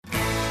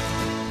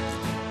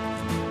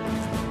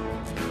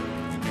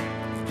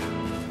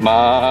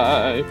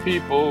My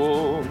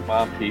people,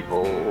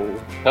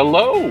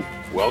 hello,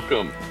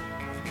 welcome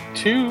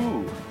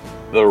to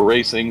the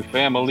Racing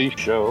Family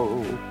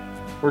Show.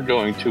 We're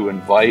going to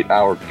invite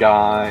our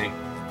guy,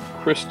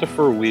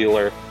 Christopher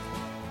Wheeler,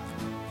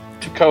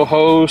 to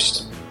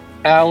co-host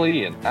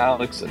Allie and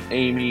Alex and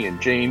Amy and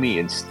Jamie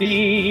and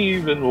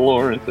Steve and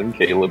Lawrence and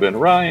Caleb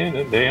and Ryan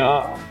and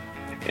Dayon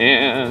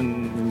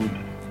and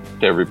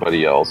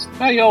everybody else.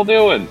 How y'all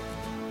doing?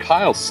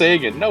 Kyle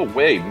Sagan, no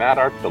way, Matt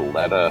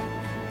Archuleta.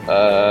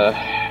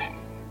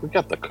 We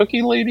got the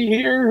cookie lady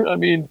here. I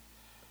mean,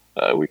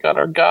 we got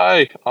our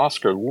guy,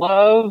 Oscar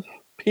Love.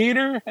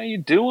 Peter, how you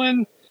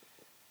doing?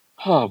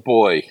 Oh,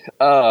 boy.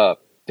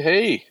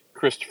 Hey,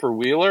 Christopher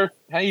Wheeler.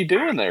 How you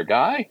doing there,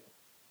 guy?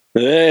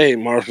 Hey,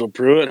 Marshall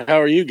Pruitt. How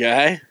are you,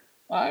 guy?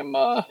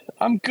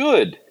 I'm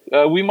good.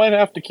 We might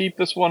have to keep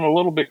this one a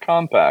little bit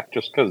compact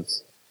just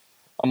because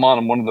I'm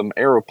on one of them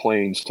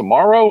aeroplanes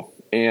tomorrow,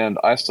 and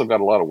I still got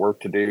a lot of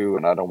work to do,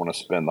 and I don't want to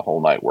spend the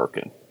whole night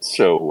working.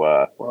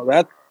 So,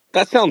 well,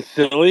 that sounds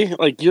silly.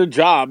 Like, your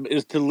job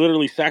is to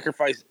literally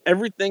sacrifice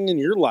everything in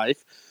your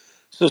life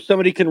so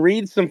somebody can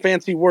read some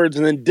fancy words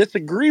and then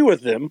disagree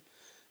with them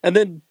and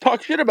then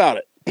talk shit about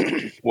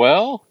it.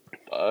 Well,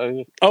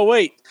 oh,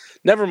 wait.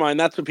 Never mind.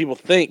 That's what people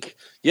think.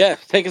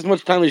 Yes, take as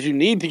much time as you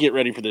need to get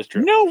ready for this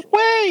trip. No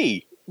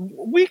way!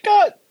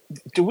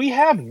 Do we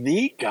have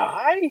the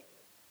guy?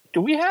 Do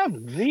we have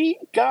the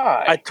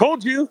guy? I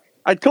told you.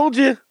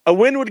 A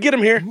win would get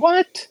him here.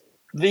 What?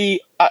 We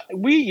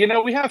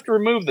have to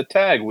remove the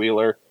tag,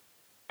 Wheeler.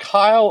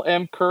 Kyle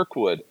M.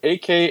 Kirkwood,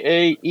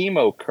 a.k.a.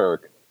 Emo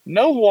Kirk,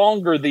 no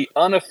longer the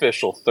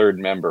unofficial third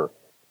member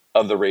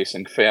of the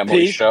Racing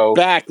Family Show.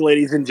 Back,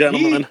 ladies and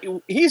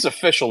gentlemen. He's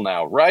official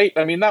now, right?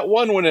 I mean, that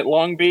one win at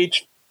Long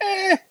Beach,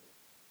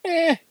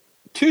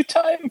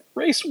 two-time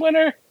race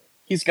winner.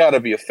 He's got to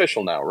be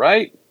official now,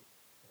 right?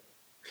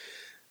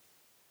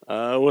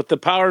 With the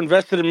power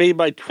invested in me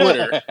by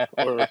Twitter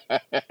or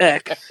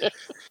X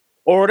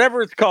or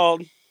whatever it's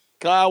called,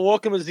 Kyle,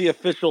 welcome as the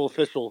official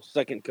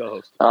second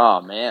co-host.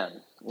 Oh,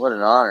 man. What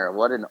an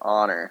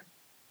honor.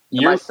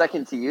 Am I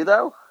second to you,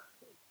 though?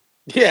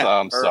 Yeah.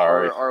 I'm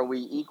sorry. Or are we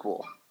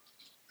equal?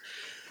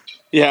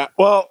 Yeah,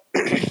 well,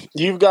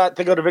 you've got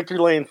to go to Victory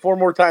Lane 4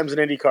 more times in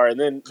IndyCar, and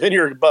then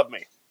you're above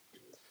me.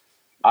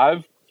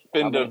 I've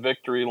been to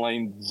Victory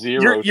Lane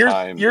 0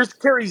 times. Yours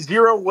carry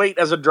 0 weight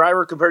as a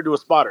driver compared to a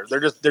spotter.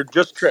 They're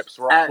just trips.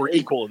 We're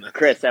equal in this.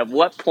 Chris, at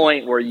what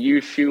point were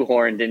you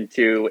shoehorned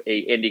into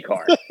a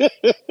IndyCar?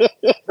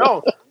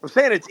 No, I'm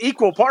saying it's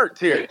equal parts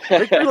here.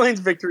 Victory Lane's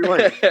Victory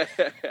Lane.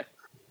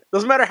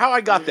 Doesn't matter how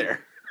I got there.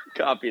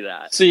 Copy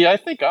that. See, I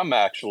think I'm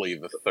actually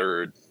the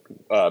third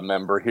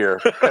member here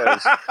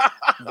because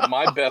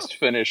my best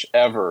finish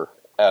ever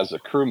as a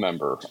crew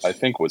member, I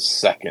think, was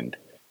second.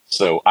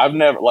 So I've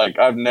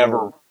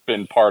never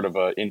been part of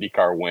a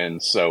IndyCar win.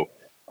 So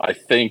I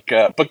think,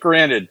 but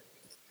granted,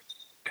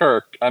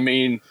 Kirk, I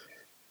mean,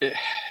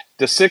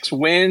 the 6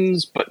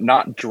 wins but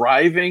not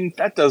driving,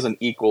 that doesn't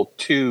equal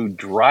 2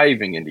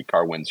 driving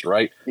IndyCar wins,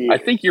 right? Yeah. I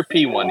think you're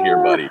P1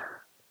 here, buddy.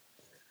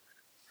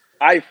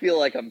 I feel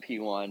like I'm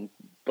P1,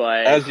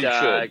 but as you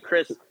should.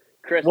 Chris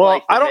well,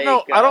 likes to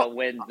I don't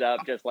wins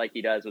up just like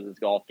he does with his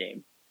golf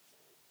game.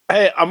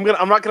 Hey, I'm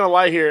not gonna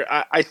lie here.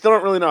 I still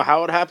don't really know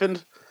how it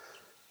happened,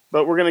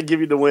 but we're gonna give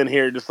you the win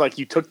here, just like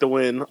you took the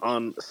win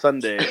on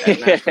Sunday at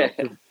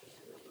Nashville.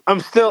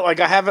 I'm still I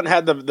haven't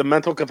had the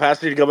mental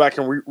capacity to go back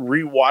and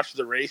rewatch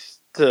the race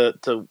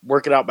to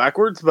work it out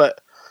backwards,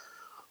 but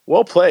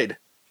well played.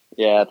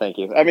 Yeah, thank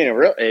you. I mean,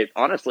 it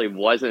honestly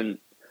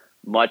wasn't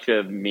much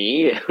of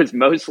me. It was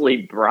mostly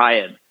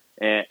Brian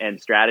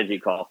and strategy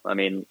call. I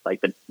mean,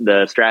 like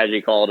the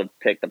strategy call to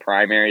pick the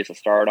primaries to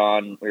start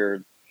on. We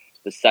were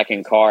the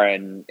second car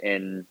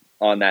in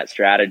on that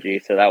strategy,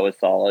 so that was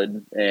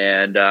solid.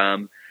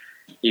 And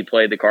he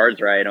played the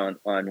cards right on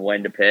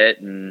when to pit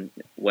and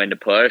when to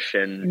push,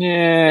 and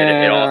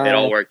it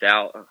all worked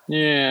out.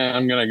 Yeah,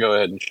 I'm gonna go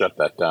ahead and shut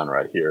that down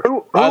right here.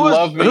 I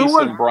love me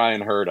some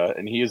Brian Herta,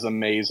 and he is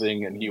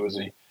amazing, and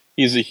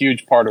he's a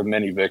huge part of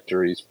many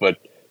victories. But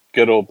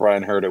good old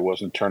Brian Herta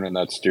wasn't turning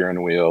that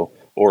steering wheel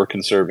or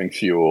conserving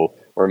fuel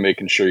or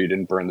making sure you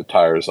didn't burn the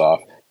tires off.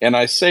 And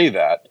I say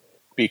that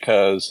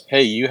because,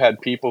 hey, you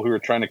had people who were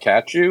trying to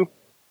catch you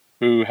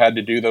who had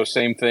to do those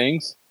same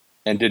things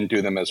and didn't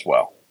do them as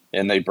well.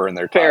 And they burned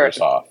their tires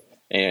off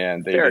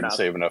and they didn't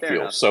save enough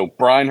fuel. So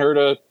Brian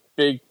Herta,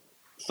 big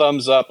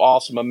thumbs up,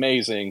 awesome,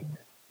 amazing.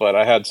 But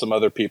I had some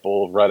other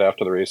people right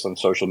after the race on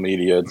social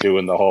media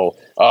doing the whole,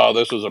 oh,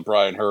 this was a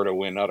Brian Herta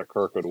win, not a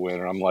Kirkwood win.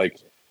 And I'm like,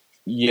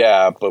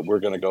 yeah, but we're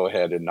going to go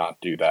ahead and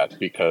not do that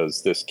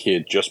because this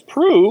kid just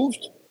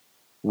proved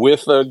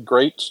with a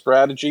great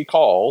strategy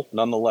call,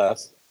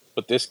 nonetheless,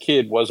 but this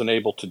kid wasn't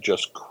able to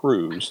just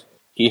cruise.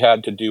 He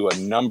had to do a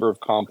number of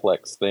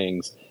complex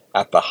things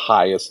at the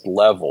highest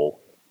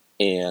level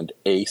and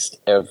aced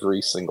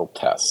every single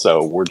test.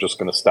 So we're just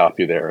going to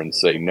stop you there and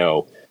say,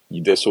 no,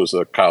 this was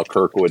a Kyle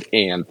Kirkwood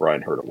and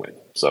Brian Herta win.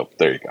 So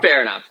there you go.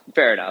 Fair enough.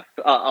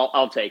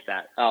 I'll take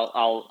that.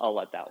 I'll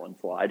let that one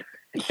slide.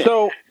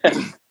 So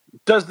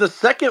Does the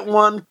second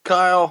one,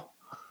 Kyle,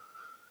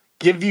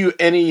 give you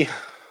any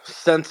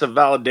sense of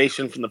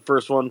validation from the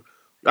first one?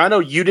 I know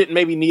you didn't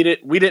maybe need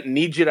it. We didn't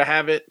need you to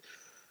have it.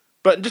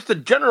 But just the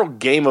general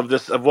game of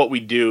this, of what we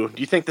do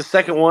you think the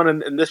second one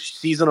and this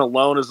season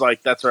alone is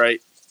like, that's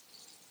right,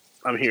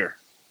 I'm here?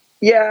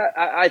 Yeah,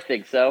 I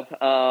think so.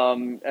 I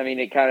mean,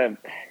 it kind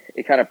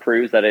of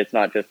proves that it's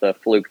not just a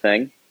fluke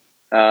thing,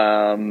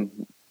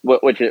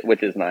 which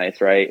is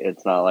nice, right?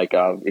 It's not like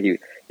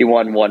he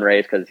won one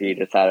race because he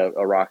just had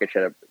a rocket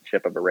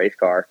ship of a race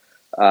car.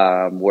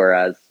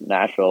 Whereas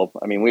Nashville,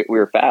 I mean, we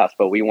were fast,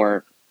 but we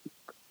weren't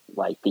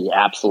like the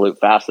absolute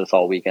fastest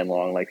all weekend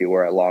long, like we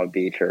were at Long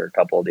Beach or a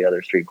couple of the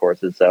other street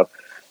courses. So,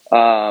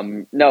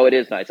 no, it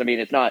is nice. I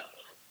mean, it's not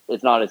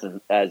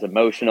as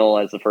emotional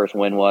as the first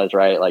win was,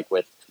 right? Like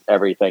with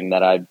everything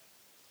that I've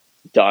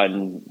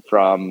done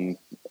from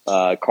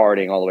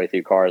karting all the way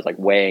through cars, like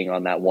weighing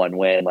on that one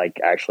win, like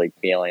actually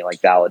feeling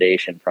like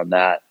validation from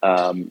that.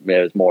 It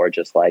was more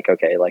just like,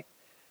 okay, like,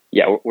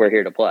 yeah, we're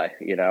here to play.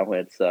 You know,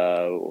 it's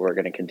we're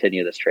going to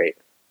continue this trait.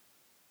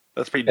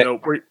 That's pretty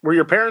dope. Were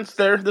your parents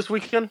there this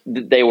weekend?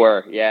 They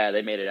were. Yeah,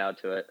 they made it out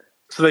to it.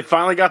 So they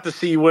finally got to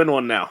see you win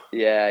one now.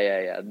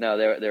 Yeah. No,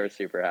 they were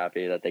super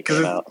happy that they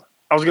came out.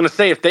 I was going to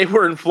say, if they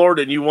were in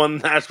Florida and you won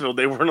Nashville,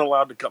 they weren't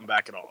allowed to come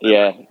back at all.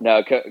 Yeah,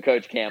 no,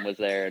 Coach Cam was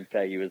there and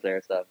Peggy was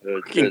there. So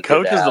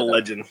Coach is a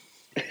legend.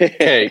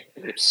 Okay,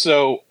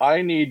 so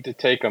I need to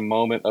take a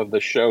moment of the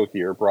show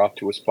here, brought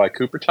to us by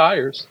Cooper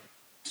Tires,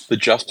 the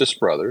Justice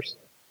Brothers,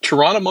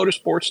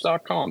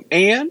 TorontoMotorsports.com,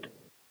 and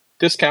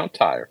Discount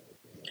Tire.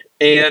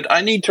 And I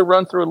need to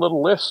run through a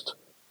little list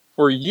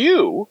for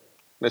you,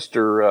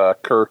 Mr.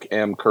 Kirk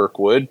M.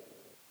 Kirkwood,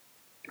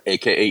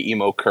 a.k.a.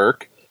 Emo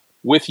Kirk.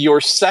 With your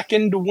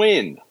second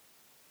win,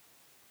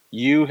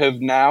 you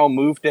have now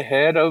moved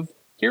ahead of,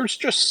 here's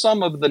just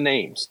some of the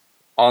names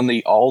on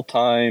the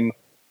all-time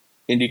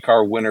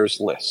IndyCar winners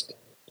list.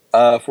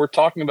 If we're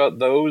talking about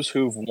those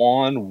who've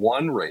won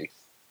one race,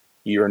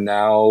 you're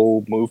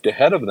now moved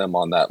ahead of them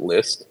on that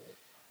list.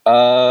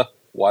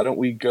 Why don't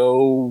we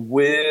go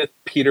with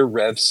Peter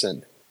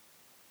Revson,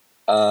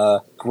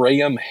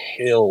 Graham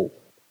Hill,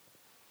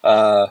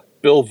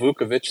 Bill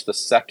Vukovich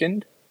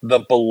II, the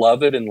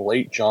beloved and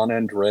late John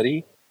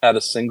Andretti had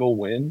a single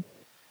win.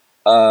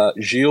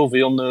 Gilles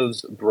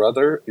Villeneuve's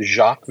brother,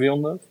 Jacques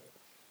Villeneuve,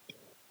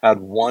 had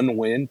one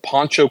win.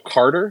 Pancho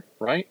Carter,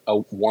 right?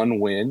 One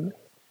win.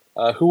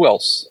 Who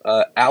else?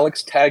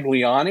 Alex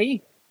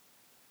Tagliani,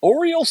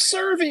 Oriol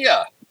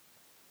Servia.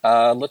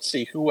 Let's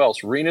see, who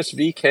else? Rinus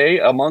VK,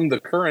 among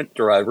the current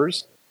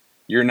drivers.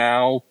 You're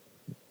now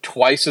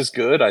twice as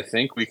good, I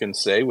think we can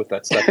say, with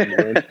that second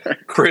win.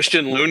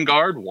 Christian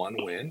Lundgaard, one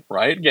win,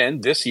 right? Again,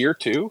 this year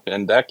too.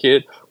 And that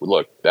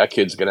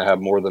kid's going to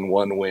have more than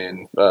one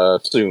win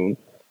soon.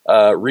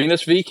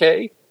 Rinus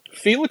VK,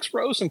 Felix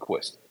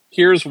Rosenqvist.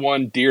 Here's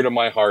one dear to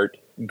my heart.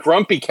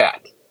 Grumpy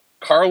Cat,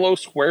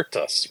 Carlos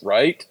Huertas,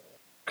 right?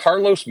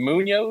 Carlos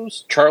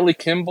Munoz, Charlie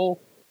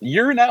Kimball.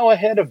 You're now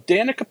ahead of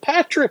Danica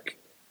Patrick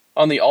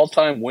on the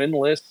all-time win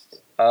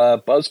list.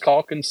 Buzz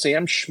Calkins,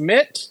 Sam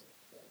Schmidt,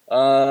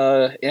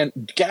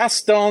 and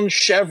Gaston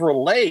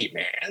Chevrolet,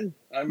 man.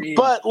 I mean,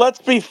 but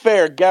let's be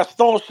fair.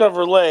 Gaston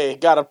Chevrolet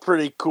got a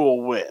pretty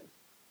cool win.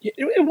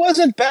 It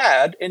wasn't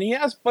bad, and he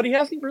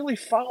hasn't really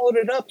followed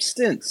it up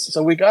since.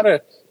 So we got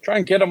to try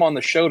and get him on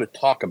the show to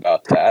talk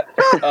about that.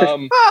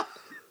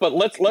 But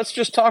let's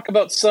just talk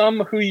about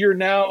some who you're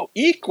now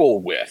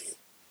equal with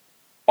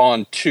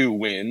on 2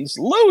 wins.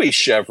 Louis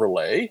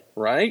Chevrolet,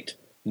 right?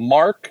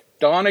 Mark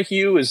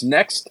Donohue is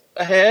next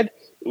ahead.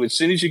 As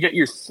soon as you get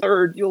your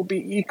third, you'll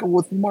be equal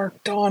with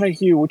Mark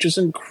Donohue, which is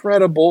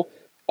incredible.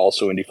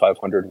 Also Indy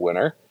 500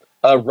 winner.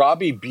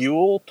 Robbie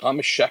Buell,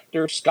 Thomas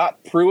Scheckter, Scott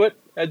Pruitt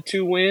had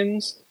 2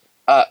 wins.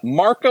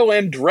 Marco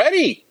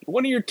Andretti,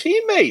 one of your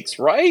teammates,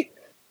 right?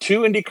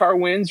 2 IndyCar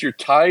wins. You're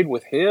tied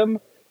with him.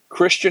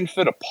 Christian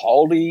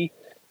Fittipaldi,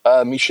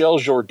 Michel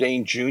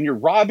Jourdain Jr.,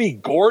 Robbie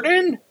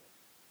Gordon.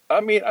 I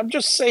mean, I'm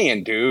just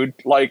saying, dude.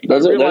 Like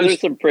those are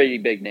some pretty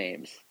big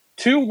names.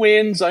 2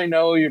 wins. I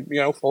know you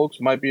know, folks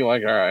might be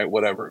like, all right,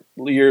 whatever.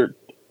 You're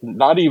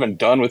not even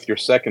done with your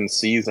second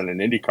season in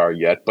IndyCar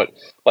yet, but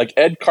like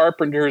Ed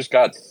Carpenter's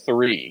got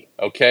 3.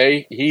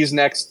 Okay, he's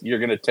next. You're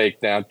gonna take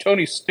down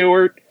Tony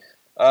Stewart.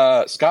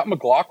 Scott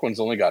McLaughlin's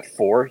only got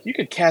 4. You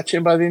could catch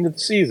him by the end of the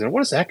season. What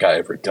has that guy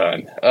ever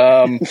done?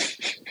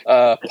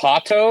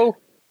 Pato.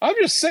 I'm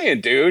just saying,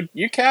 dude.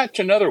 You catch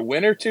another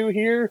win or 2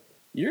 here,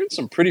 you're in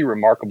some pretty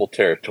remarkable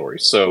territory.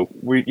 So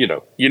we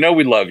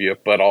love you,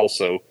 but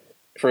also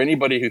for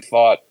anybody who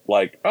thought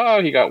like,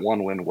 oh, he got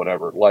 1 win,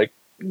 whatever. Like,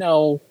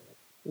 no,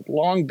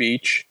 Long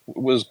Beach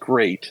was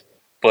great,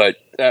 but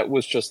that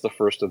was just the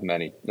first of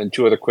many. And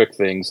 2 other quick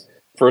things.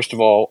 First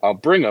of all, I'll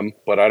bring them,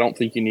 but I don't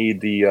think you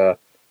need the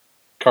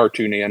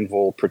cartoon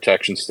anvil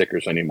protection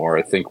stickers anymore.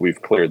 I think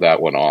we've cleared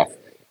that one off.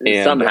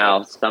 And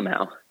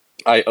somehow.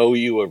 I owe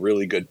you a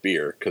really good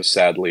beer because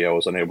sadly I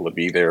was unable to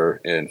be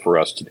there and for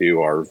us to do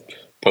our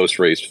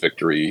post-race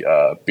victory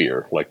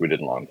beer like we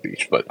did in Long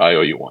Beach. But I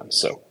owe you one,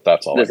 so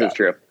that's all. This is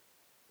true.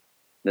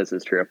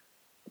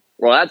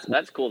 Well,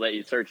 that's cool that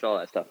you searched all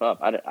that stuff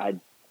up.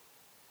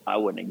 I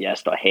wouldn't have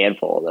guessed a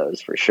handful of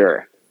those for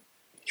sure.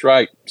 That's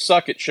right.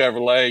 Suck it,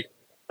 Chevrolet.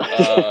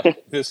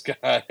 This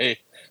guy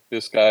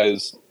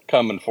is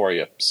coming for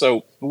you.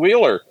 So,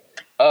 Wheeler,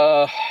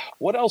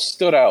 what else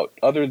stood out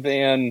other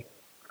than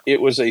it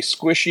was a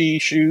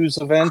squishy shoes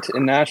event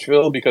in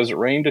Nashville because it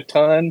rained a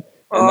ton,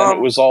 and then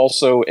it was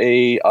also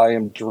I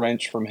am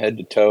drenched from head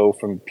to toe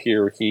from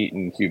pure heat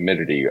and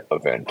humidity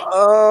event?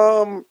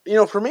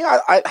 For me,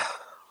 I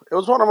it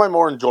was one of my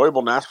more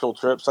enjoyable Nashville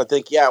trips. I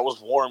think, it was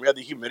warm. Yeah,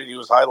 the humidity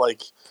was high.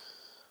 Like,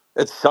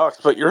 it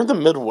sucks, but you're in the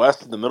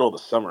Midwest in the middle of the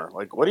summer.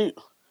 Like, what do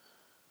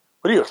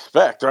you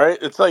expect, right?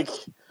 It's like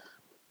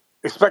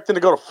expecting to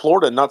go to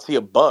Florida and not see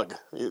a bug.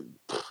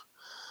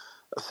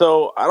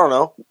 So, I don't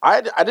know.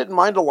 I didn't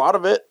mind a lot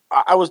of it.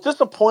 I was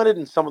disappointed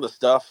in some of the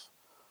stuff.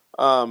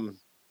 I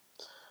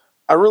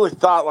really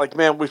thought, like,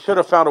 man, we should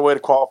have found a way to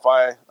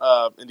qualify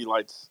Indy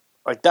Lights.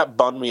 Like, that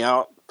bummed me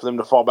out for them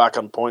to fall back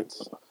on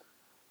points.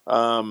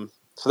 So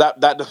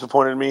that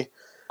disappointed me.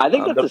 I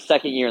think that's the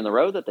second year in a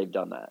row that they've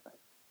done that.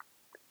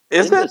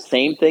 Is it? The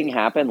same thing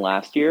happened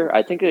last year?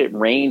 I think it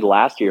rained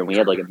last year and we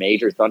had like a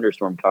major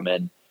thunderstorm come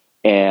in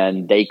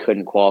and they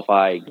couldn't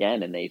qualify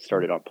again and they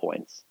started on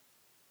points.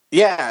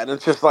 Yeah, and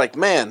it's just like,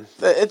 man,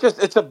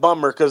 it's a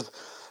bummer because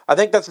I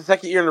think that's the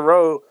second year in a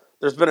row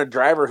there's been a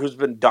driver who's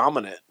been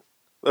dominant.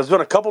 There's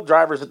been a couple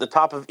drivers at the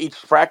top of each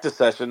practice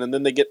session and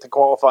then they get to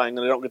qualifying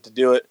and they don't get to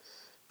do it.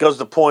 Goes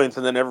to points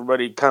and then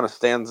everybody kind of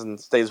stands and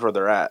stays where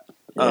they're at.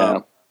 Yeah.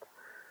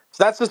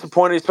 So that's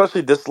disappointing,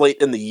 especially this late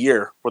in the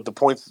year with the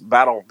points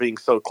battle being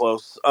so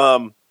close. I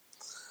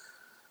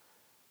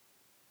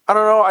don't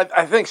know.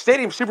 I think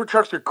stadium super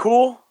trucks are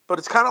cool, but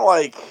it's kind of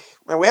like,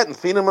 man, we hadn't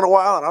seen them in a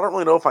while, and I don't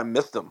really know if I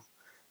missed them.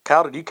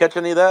 Kyle, did you catch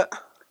any of that?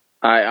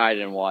 I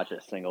didn't watch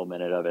a single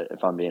minute of it,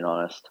 if I'm being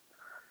honest.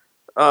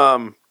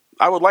 I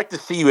would like to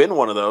see you in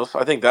one of those.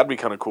 I think that'd be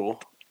kind of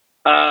cool.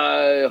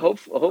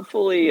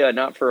 Hopefully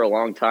not for a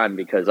long time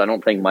because I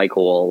don't think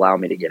Michael will allow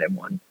me to get in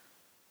one.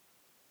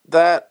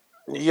 That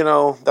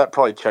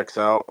probably checks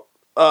out.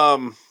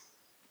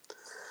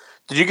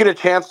 Did you get a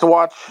chance to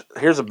watch?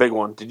 Here's a big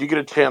one. Did you get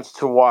a chance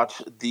to watch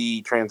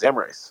the Trans Am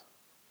race?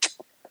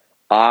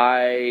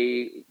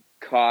 I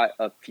caught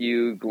a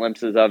few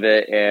glimpses of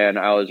it, and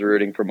I was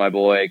rooting for my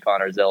boy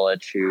Connor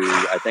Zilic, who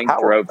I think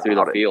drove through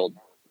the field.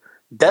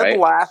 Dead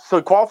last, so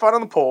he qualified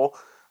on the pole.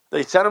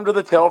 They sent him to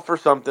the tail for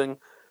something,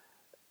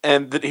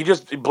 and he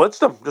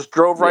blitzed him, just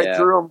drove right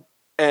through him,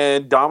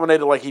 and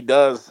dominated like he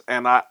does.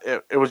 And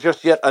it was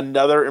just yet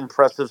another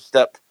impressive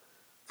step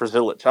for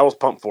Zilic. I was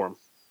pumped for him.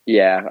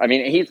 Yeah, I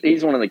mean,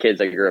 he's one of the kids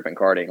that grew up in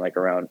karting, like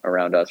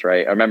around us,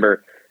 right? I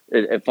remember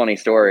a funny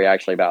story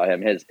actually about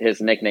him.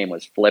 His nickname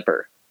was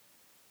Flipper,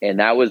 and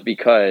that was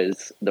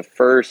because the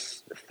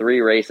first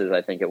 3 races,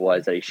 I think it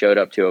was, that he showed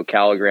up to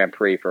Ocala Grand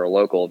Prix for a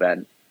local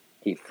event,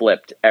 he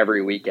flipped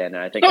every weekend.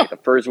 And I think like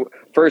the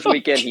first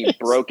weekend he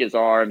broke his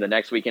arm, the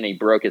next weekend he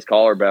broke his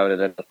collarbone,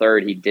 and then the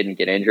third he didn't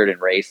get injured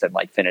and raced and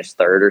like finished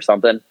third or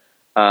something.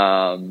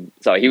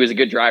 So he was a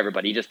good driver,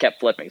 but he just kept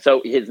flipping.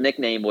 So his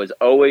nickname was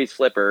always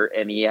Flipper,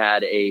 and he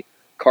had a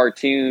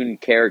cartoon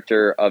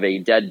character of a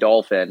dead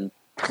dolphin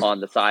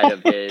on the side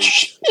of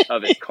his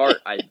cart,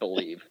 I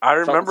believe. I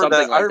remember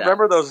that. I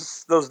remember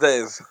those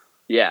days.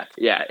 Yeah,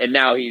 and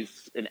now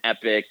he's an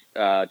epic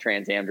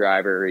Trans Am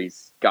driver.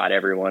 He's got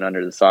everyone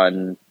under the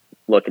sun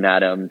looking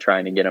at him,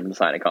 trying to get him to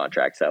sign a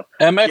contract. So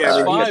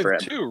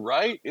MX-5 too,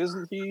 right?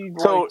 Isn't he?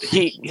 So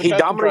he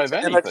dominates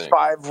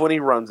MX-5 when he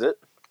runs it.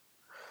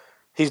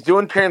 He's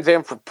doing Trans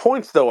Am for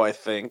points, though, I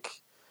think.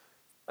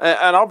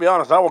 And I'll be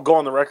honest, I will go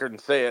on the record and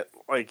say it.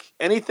 Like,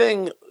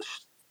 anything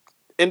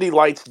Indy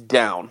Lights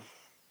down,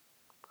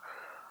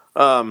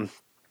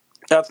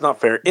 that's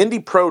not fair. Indy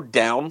Pro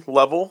down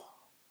level,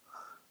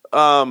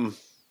 I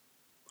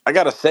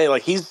got to say,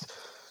 like,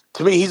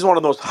 to me, he's one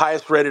of those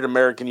highest-rated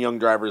American young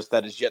drivers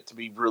that is yet to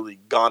be really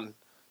gone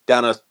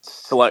down a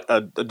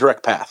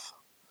direct path.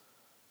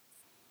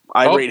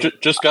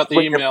 Just got the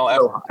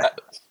email.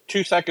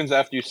 2 seconds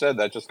after you said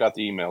that, just got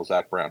the email.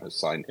 Zach Brown has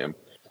signed him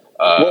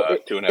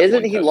to an F1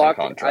 isn't he locked?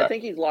 contract. I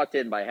think he's locked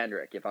in by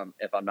Hendrick, if I'm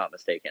not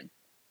mistaken.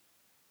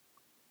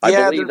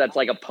 I believe that's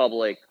like a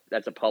public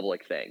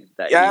thing.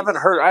 I haven't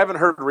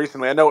heard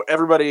recently. I know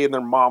everybody and their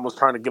mom was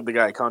trying to give the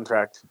guy a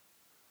contract.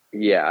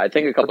 Yeah, I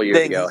think a couple years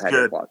ago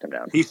Hendrick locked him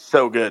down. He's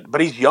so good, but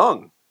he's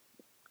young.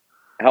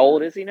 How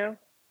old is he now?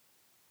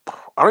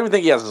 I don't even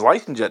think he has his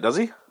license yet, does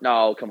he?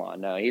 No, come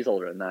on. No, he's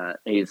older than that.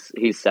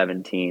 He's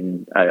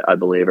 17, I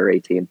believe, or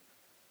 18.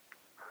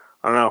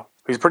 I don't know.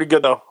 He's pretty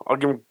good, though. I'll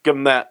give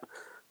him that.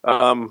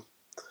 What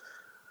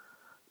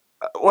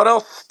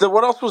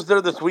else was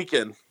there this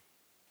weekend?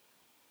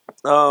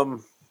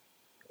 SRO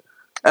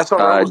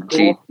was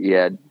cool.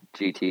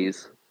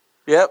 GTs.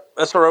 Yep,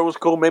 SRO was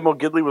cool. Mamo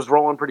Gidley was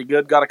rolling pretty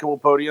good. Got a couple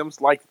podiums.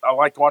 I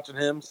liked watching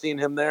him, seeing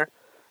him there.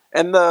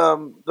 And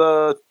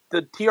the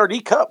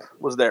TRD Cup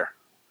was there.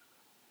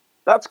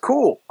 That's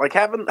cool. Like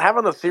having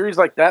a series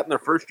like that in their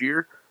first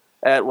year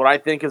at what I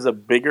think is a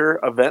bigger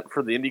event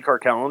for the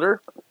IndyCar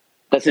calendar.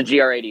 That's a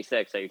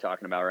GR86 that you're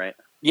talking about, right?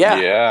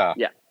 Yeah.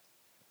 Yeah.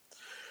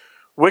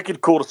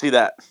 Wicked cool to see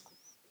that.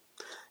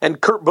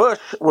 And Kurt Busch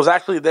was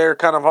actually there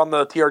kind of on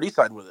the TRD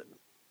side with it.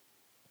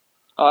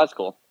 Oh, that's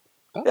cool.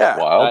 Yeah.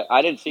 Wild.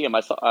 I didn't see him.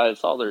 I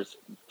saw there's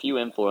few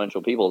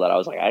influential people that I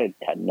was like, I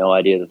had no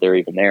idea that they're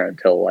even there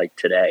until like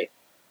today.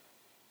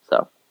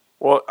 So.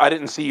 Well, I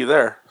didn't see you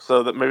there,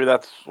 so that maybe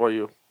that's why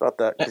you thought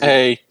that.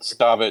 Hey,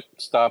 stop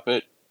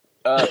it.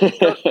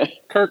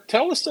 Kirk,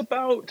 tell us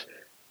about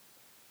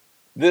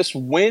this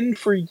win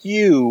for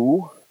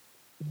you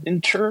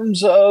in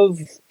terms of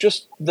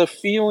just the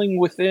feeling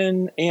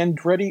within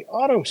Andretti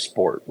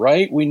Autosport,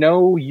 right? We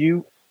know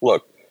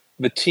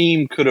the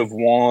team could have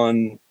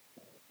won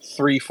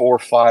 3, 4,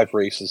 5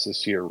 races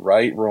this year,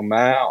 right?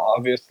 Romain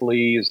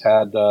obviously has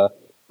had a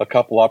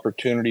couple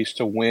opportunities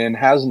to win.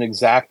 Hasn't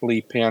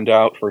exactly panned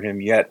out for him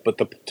yet, but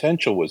the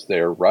potential was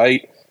there,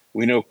 right?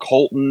 We know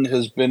Colton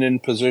has been in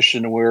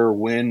position where a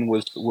win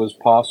was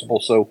possible.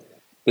 So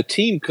the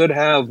team could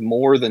have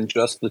more than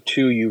just the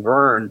 2 you've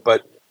earned,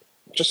 but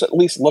just at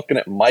least looking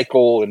at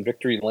Michael and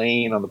Victory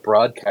Lane on the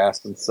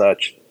broadcast and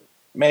such,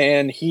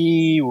 man,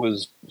 he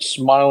was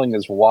smiling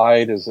as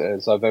wide as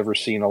I've ever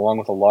seen, along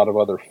with a lot of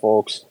other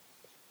folks.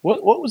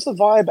 What was the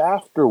vibe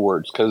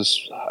afterwards?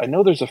 Because I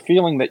know there's a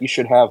feeling that you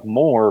should have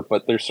more,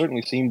 but there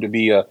certainly seemed to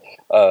be a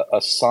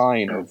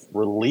sign of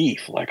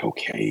relief, like,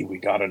 okay, we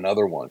got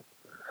another one.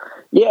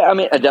 Yeah, I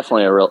mean,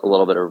 definitely a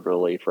little bit of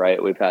relief,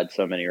 right? We've had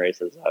so many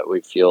races that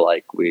we feel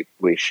like we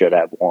should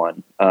have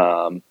won.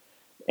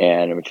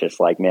 And it was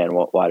just like, man,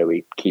 why do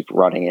we keep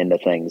running into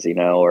things,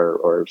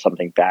 or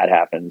something bad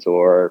happens,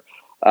 or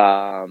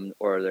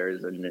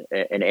there's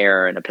an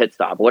error in a pit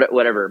stop,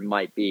 whatever it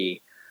might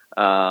be.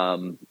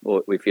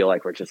 We feel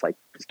like we're just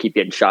keep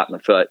getting shot in the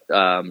foot,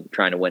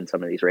 trying to win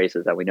some of these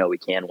races that we know we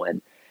can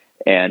win.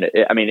 And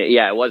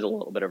it was a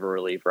little bit of a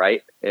relief,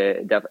 right?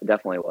 It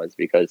definitely was,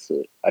 because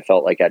I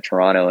felt like at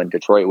Toronto and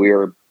Detroit, we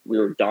were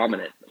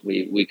dominant.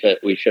 We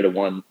should have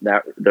won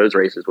those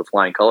races with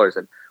flying colors.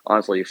 And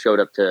honestly, you showed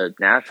up to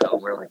Nashville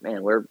and we're like,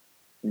 man, we're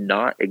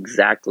not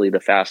exactly the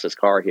fastest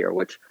car here,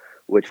 which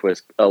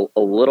was a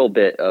little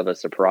bit of a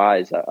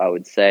surprise, I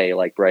would say,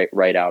 like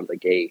right out of the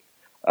gate.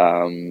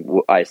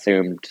 I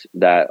assumed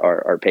that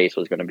our pace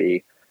was going to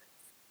be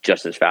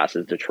just as fast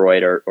as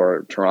Detroit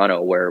or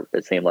Toronto, where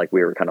it seemed like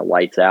we were kind of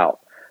lights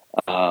out.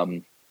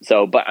 But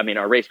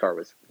our race car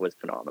was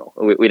phenomenal.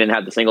 We didn't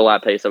have the single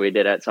lap pace that we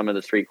did at some of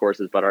the street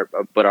courses,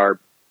 but our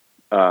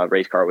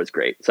race car was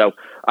great. So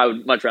I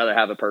would much rather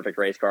have a perfect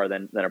race car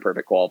than a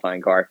perfect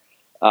qualifying car.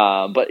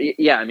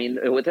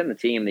 Within the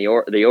team, the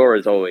Aura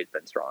has always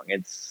been strong.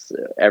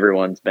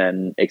 Everyone's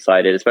been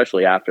excited,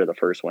 especially after the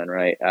first win,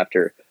 right?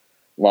 After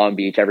Long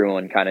Beach,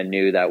 everyone kind of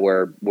knew that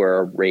we're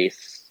a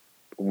race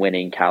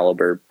winning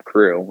caliber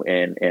crew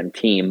and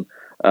team.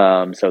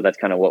 So that's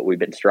kind of what we've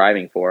been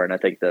striving for. And I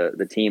think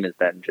the team has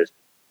been just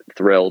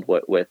thrilled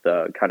with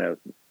kind of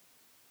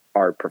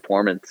our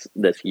performance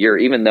this year,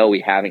 even though we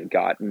haven't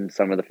gotten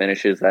some of the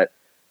finishes that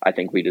I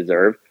think we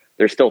deserve.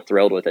 They're still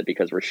thrilled with it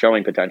because we're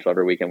showing potential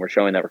every weekend. We're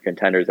showing that we're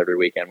contenders every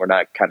weekend. We're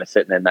not kind of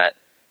sitting in that,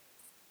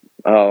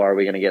 are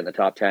we going to get in the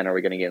top 10? Are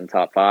we going to get in the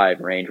top 5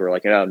 range? We're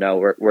like,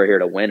 no, we're here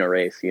to win a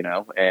race,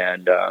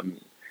 and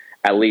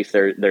at least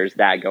there's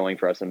that going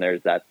for us, and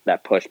there's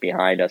that push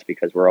behind us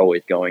because we're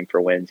always going for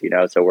wins,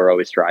 so we're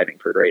always striving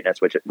for greatness,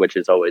 which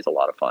is always a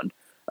lot of fun.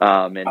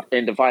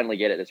 And to finally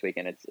get it this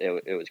weekend,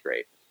 it was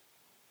great.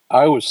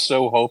 I was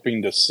so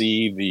hoping to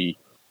see the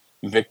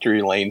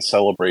Victory Lane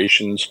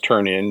celebrations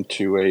turn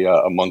into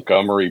a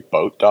Montgomery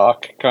boat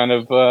dock kind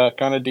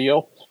of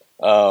deal.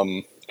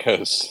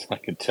 Because I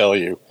can tell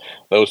you,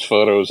 those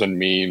photos and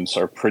memes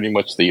are pretty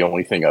much the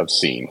only thing I've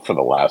seen for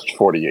the last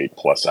 48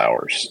 plus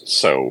hours.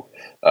 So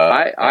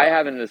I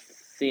haven't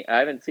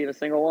seen a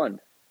single one.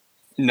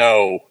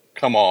 No,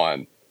 come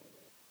on.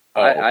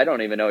 I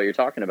don't even know what you're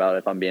talking about,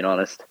 if I'm being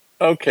honest.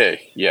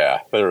 Okay, yeah,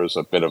 there was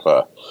a bit of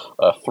a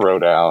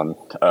throwdown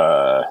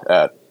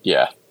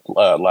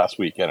last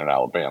weekend in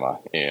Alabama,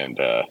 and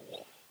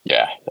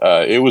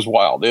it was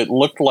wild. It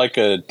looked like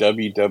a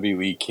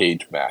WWE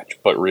cage match,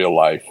 but real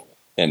life,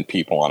 and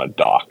people on a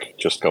dock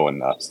just going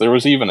nuts. There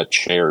was even a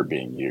chair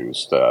being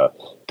used,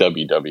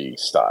 WWE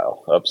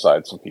style,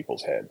 upside some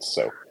people's heads.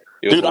 So,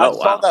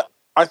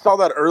 I saw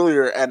that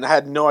earlier and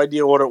had no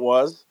idea what it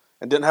was,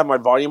 and didn't have my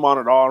volume on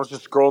at all. I was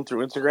just scrolling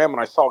through Instagram and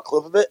I saw a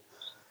clip of it,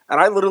 and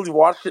I literally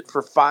watched it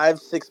for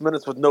 5-6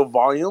 minutes with no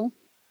volume,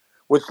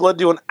 which led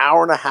to an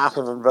hour and a half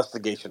of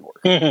investigation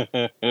work.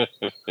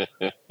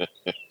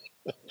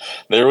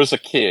 There was a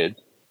kid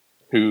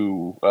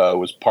who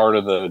was part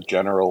of the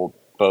general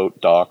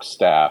boat dock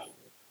staff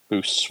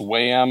who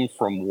swam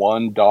from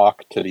one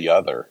dock to the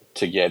other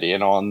to get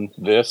in on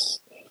this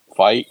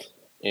fight.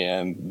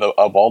 And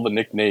of all the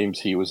nicknames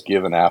he was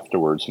given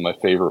afterwards, my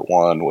favorite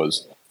one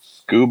was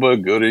Scuba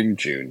Gooding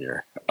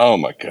Jr. Oh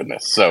my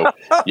goodness. So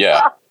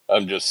yeah,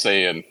 I'm just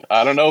saying,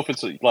 I don't know if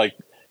it's like,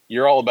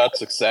 you're all about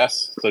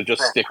success, so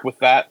just stick with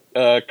that,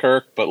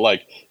 Kirk. But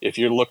like, if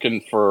you're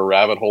looking for a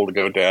rabbit hole to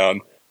go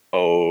down,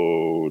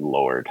 oh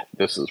Lord,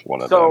 this is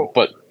one of them.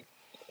 But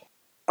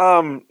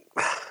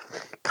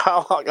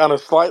Kyle, on a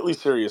slightly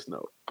serious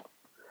note,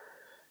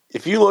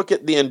 if you look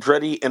at the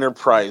Andretti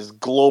enterprise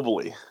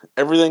globally,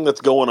 everything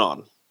that's going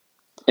on.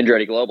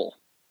 Andretti Global.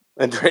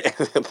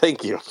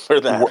 Thank you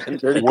for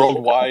that.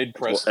 Worldwide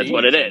prestige. That's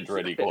what it is.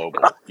 Andretti Global.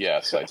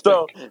 Yes, I think.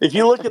 So if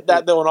you look at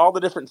that, though, in all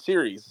the different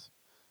series,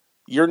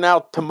 you're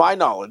now, to my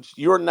knowledge,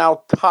 you're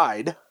now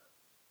tied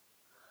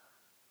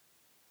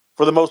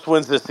for the most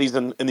wins this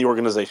season in the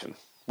organization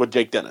with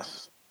Jake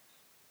Dennis.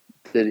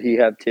 Did he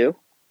have 2?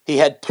 He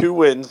had 2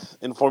 wins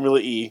in Formula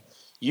E.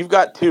 You've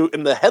got 2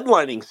 in the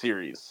headlining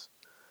series.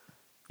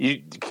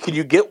 Can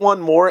you get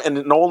one more and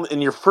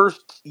in your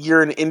first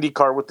year in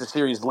IndyCar with the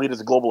series lead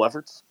as global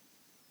efforts?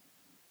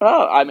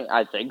 Oh, I mean,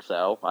 I think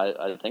so.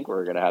 I think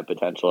we're going to have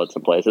potential at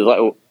some places. Like,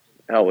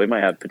 we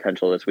might have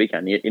potential this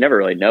weekend. You never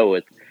really know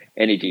with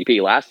any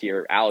GP. Last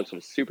year, Alex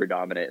was super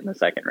dominant in the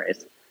second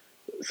race.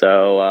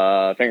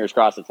 So fingers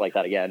crossed it's like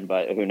that again,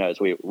 but who knows?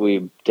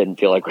 We didn't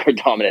feel like we were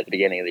dominant at the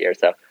beginning of the year.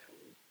 So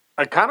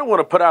I kind of want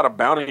to put out a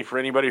bounty for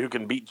anybody who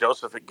can beat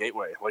Joseph at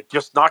Gateway. Like,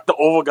 just knock the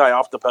oval guy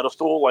off the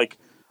pedestal. Like,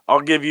 I'll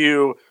give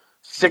you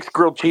 6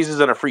 grilled cheeses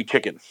and a free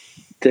chicken.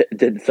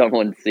 Did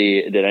anyone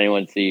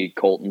see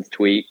Colton's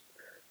tweet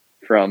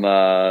from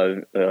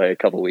a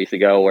couple weeks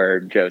ago where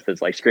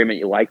Joseph's like screaming,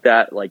 "You like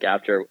that?" Like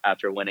after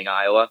winning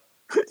Iowa.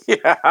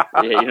 Yeah,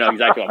 you know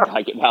exactly what I'm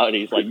talking about.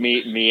 He's like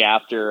me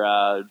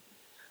after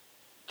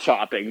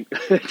chopping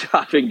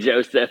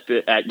Joseph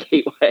at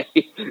Gateway.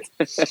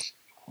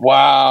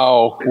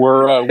 Wow,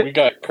 we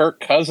got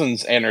Kirk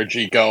Cousins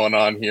energy going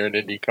on here in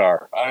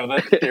IndyCar.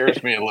 That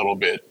scares me a little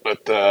bit,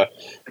 but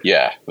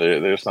yeah,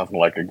 there's nothing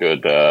like a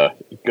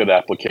good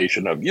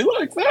application of "you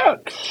like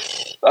that."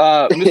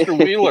 Mr.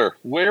 Wheeler,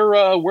 where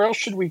else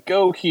should we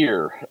go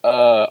here?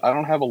 I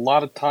don't have a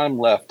lot of time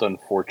left,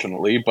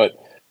 unfortunately, but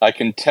I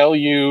can tell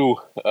you,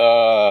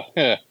 I'll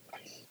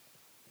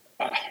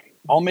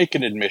make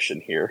an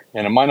admission here,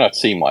 and it might not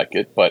seem like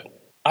it, but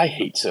I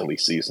hate silly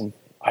season.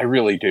 I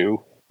really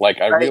do. Like,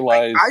 I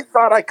realize... I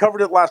thought I covered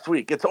it last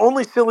week. It's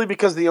only silly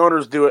because the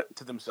owners do it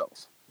to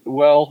themselves.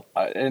 Well,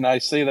 and I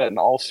say that in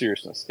all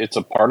seriousness. It's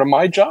a part of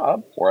my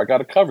job where I got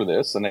to cover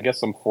this, and I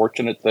guess I'm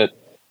fortunate that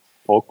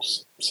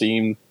folks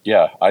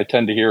I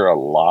tend to hear a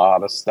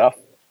lot of stuff.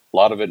 A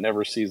lot of it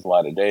never sees the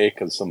light of day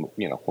because a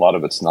lot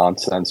of it's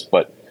nonsense,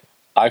 but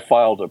I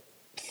filed a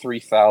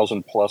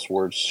 3,000 plus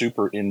word,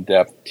 super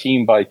in-depth,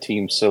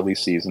 team-by-team silly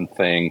season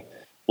thing,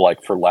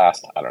 like for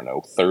last, I don't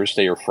know,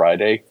 Thursday or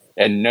Friday.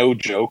 And no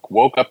joke,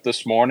 woke up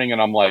this morning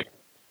and I'm like,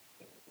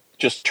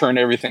 just turn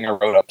everything I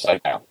wrote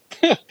upside down.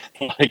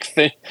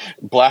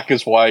 Black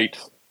is white,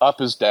 up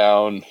is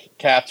down,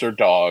 cats are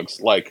dogs.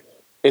 Like,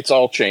 it's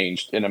all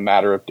changed in a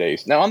matter of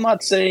days. Now, I'm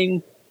not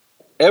saying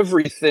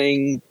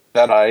everything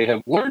that I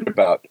have learned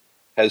about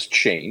has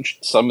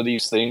changed. Some of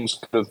these things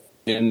could have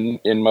been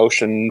in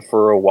motion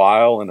for a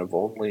while and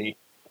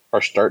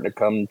are starting to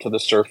come to the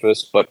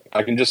surface. But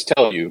I can just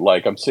tell you,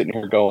 like, I'm sitting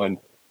here going,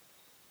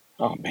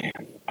 oh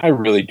man, I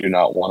really do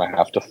not want to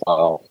have to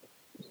file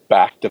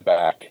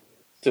back-to-back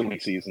silly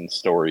season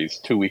stories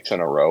 2 weeks in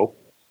a row.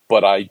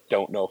 But I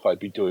don't know if I'd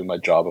be doing my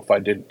job if I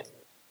didn't.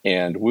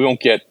 And we'll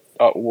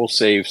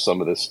save some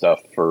of this stuff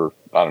for,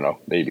 I don't know,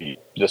 maybe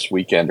this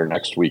weekend or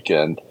next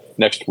weekend,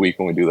 next week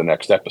when we do the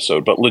next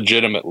episode. But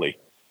legitimately,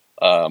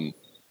 I'm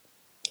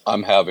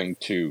having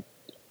to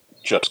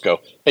just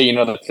go, hey,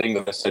 that thing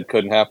that I said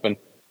couldn't happen?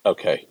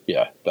 Okay,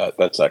 yeah,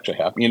 that's actually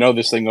happened.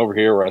 This thing over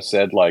here where I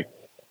said, like,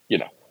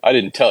 I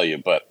didn't tell you,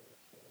 but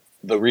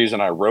the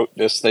reason I wrote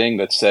this thing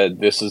that said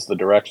this is the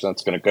direction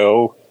that's going to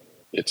go,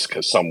 it's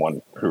because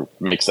someone who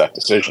makes that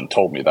decision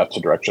told me that's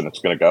the direction it's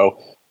going to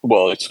go.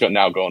 Well, it's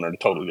now going in a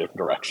totally different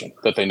direction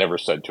that they never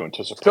said to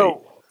anticipate.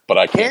 But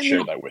I can't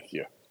share that with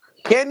you.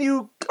 Can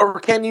you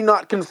or can you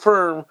not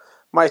confirm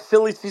my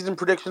silly season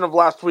prediction of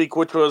last week,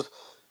 which was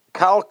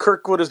Kyle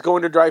Kirkwood is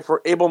going to drive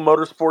for Able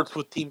Motorsports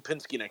with Team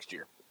Penske next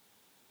year?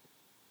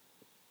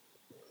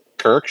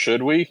 Kirk,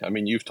 should we? I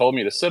mean, you've told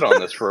me to sit on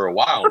this for a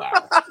while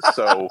now.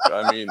 So,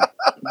 I mean,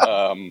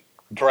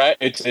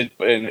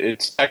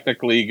 it's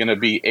technically going to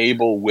be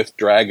Able with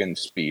Dragon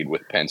speed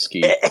with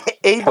Penske.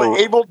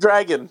 Able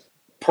Dragon.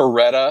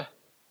 Peretta,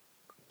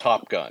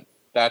 Top Gun.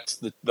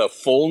 That's the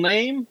full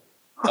name.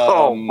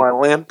 My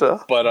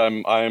Lanta. But I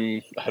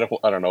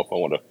don't know if I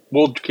want to.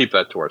 We'll keep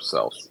that to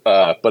ourselves.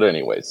 But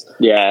anyways.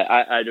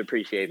 Yeah, I'd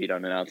appreciate if you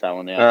don't announce that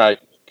one yet. All right,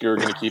 you're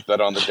going to keep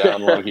that on the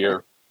down low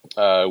here.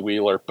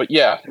 Wheeler, but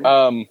yeah,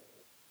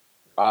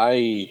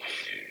 I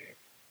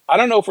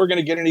don't know if we're going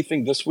to get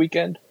anything this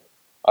weekend.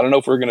 I don't know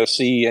if we're going to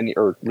see any,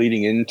 or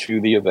leading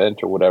into the event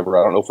or whatever.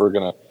 I don't know if we're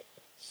going to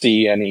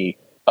see any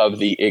of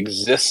the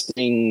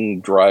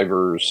existing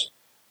drivers,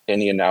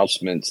 any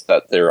announcements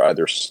that they're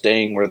either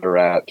staying where they're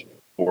at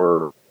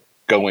or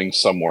going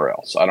somewhere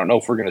else. I don't know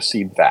if we're going to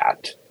see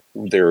that.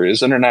 There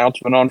is an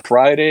announcement on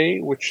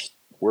Friday, which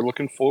we're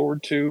looking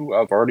forward to.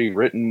 I've already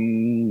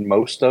written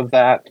most of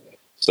that.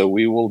 So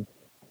we will,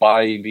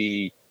 by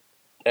the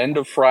end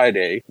of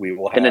Friday, we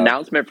will have... An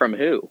announcement from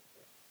who?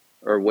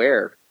 Or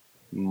where?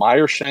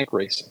 Meyer Shank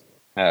Racing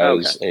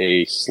has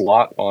a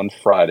slot on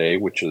Friday,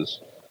 which is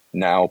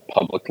now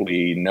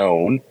publicly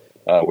known,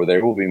 where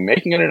they will be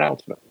making an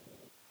announcement.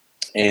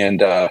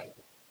 And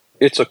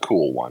it's a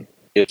cool one.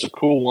 It's a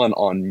cool one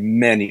on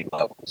many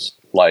levels.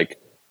 Like,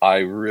 I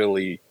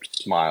really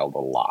smiled a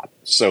lot.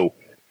 So,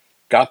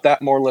 got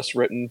that more or less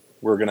written.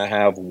 We're going to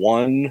have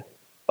one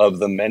of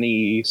the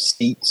many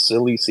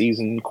silly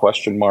season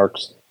question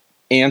marks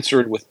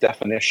answered with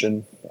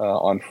definition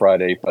on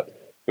Friday. But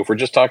if we're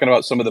just talking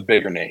about some of the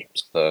bigger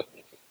names, the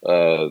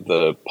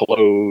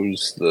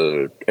Pelos,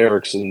 the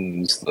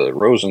Ericssons, the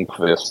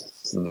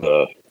Rosenqvists,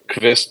 the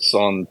Kvists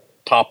on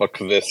top of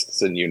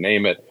Kvists, and you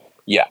name it,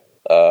 yeah.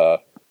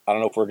 I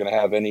don't know if we're going to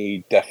have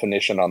any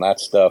definition on that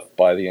stuff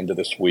by the end of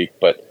this week,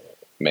 but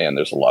man,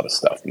 there's a lot of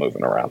stuff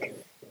moving around.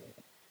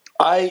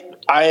 I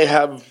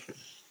have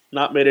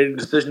not made any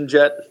decisions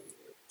yet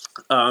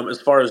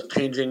as far as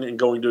changing and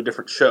going to a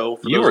different show.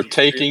 You are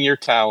taking your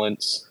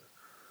talents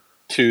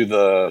to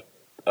the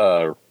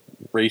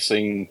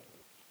Racing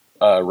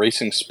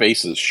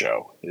Spaces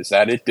show. Is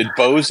that it? Did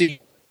Bozy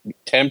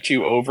tempt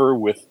you over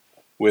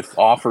with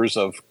offers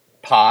of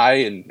pie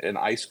and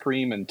ice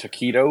cream and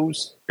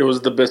taquitos? It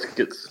was the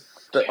biscuits.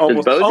 Does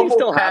Bozy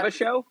still have a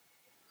show?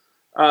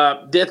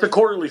 It's a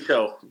quarterly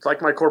show. It's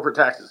like my corporate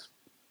taxes.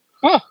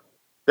 Huh.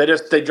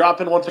 They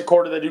drop in once a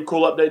quarter. They do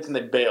cool updates and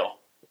they bail.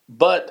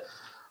 But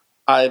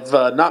I've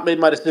not made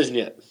my decision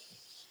yet.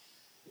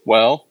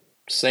 Well,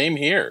 same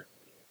here.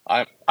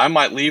 I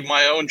might leave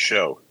my own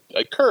show.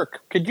 Kirk,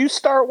 could you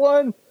start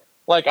one?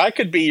 Like, I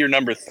could be your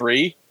number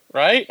 3,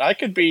 right? I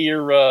could be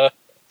your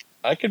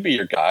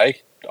guy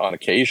on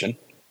occasion.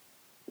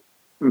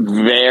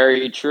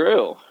 Very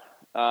true.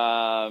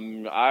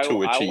 I to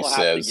which will he have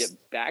says, to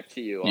get back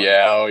to you.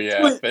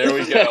 Yeah, there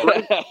we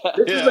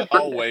go.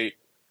 I'll wait.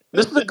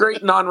 This is a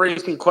great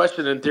non-racing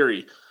question in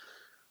theory.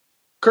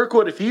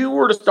 Kirkwood, if you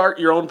were to start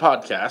your own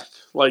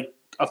podcast, like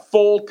a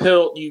full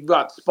tilt, you've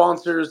got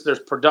sponsors, there's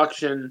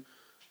production,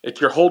 it's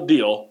your whole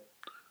deal.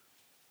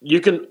 You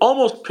can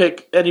almost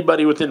pick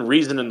anybody within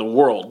reason in the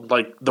world.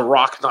 Like, The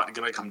Rock's not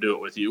going to come do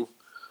it with you,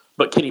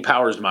 but Kenny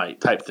Powers might,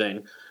 type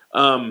thing.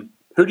 Who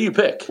do you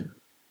pick?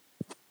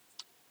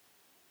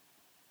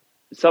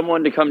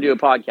 Someone to come do a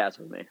podcast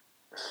with me.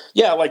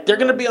 Yeah, like, they're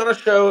going to be on a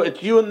show.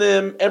 It's you and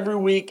them every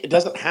week. It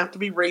doesn't have to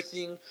be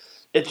racing.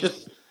 It's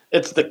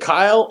the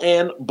Kyle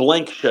and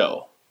Blank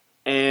show.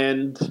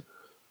 And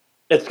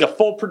it's a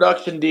full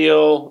production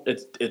deal.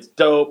 It's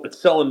dope. It's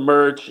selling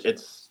merch.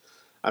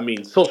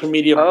 Social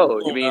media.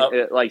 Oh, you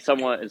mean like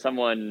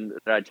someone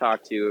that I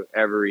talk to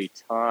every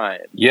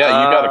time? Yeah,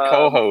 you got a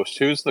co-host.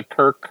 Who's the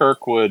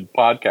Kirkwood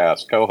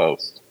podcast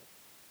co-host?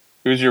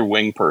 Who's your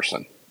wing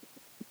person?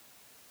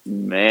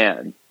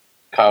 Man,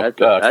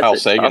 Kyle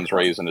Sagan's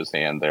raising his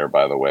hand there,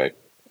 by the way.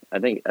 I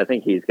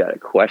think he's got a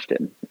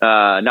question.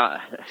 Come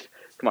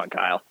on,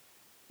 Kyle.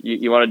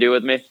 You want to do it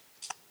with me?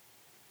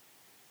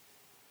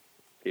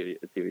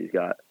 Let's see what he's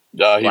got.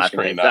 He's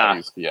screaming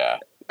out. Yeah.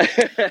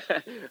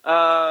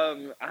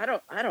 I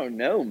don't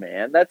know,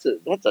 man. That's a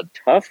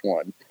tough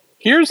one.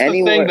 Here's the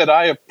thing that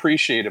I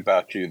appreciate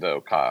about you,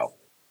 though, Kyle.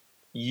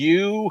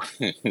 You,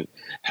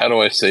 how do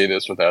I say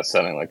this without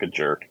sounding like a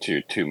jerk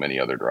to too many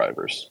other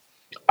drivers?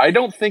 I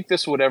don't think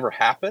this would ever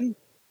happen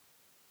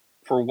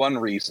for one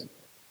reason.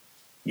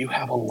 You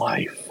have a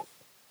life.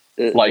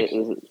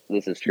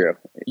 This is true.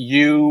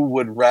 You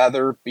would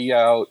rather be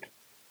out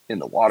in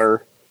the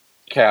water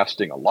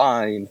casting a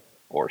line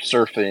or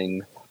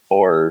surfing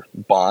or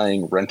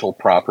buying rental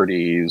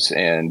properties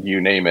and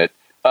you name it,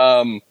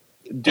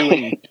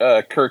 doing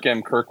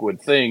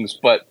Kirkwood things.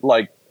 But,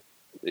 like,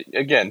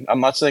 again,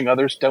 I'm not saying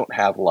others don't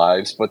have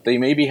lives, but they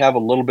maybe have a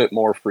little bit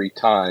more free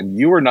time.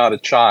 You are not a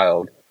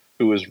child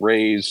who was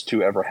raised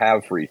to ever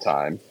have free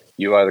time.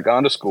 You either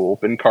gone to school,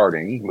 been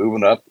karting,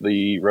 moving up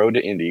the road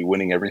to Indy,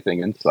 winning everything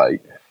in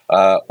sight,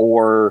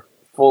 or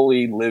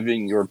fully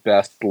living your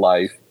best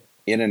life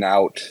in and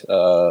out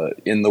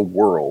in the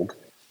world.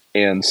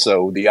 And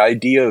so the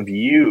idea of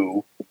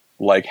you,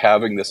 like,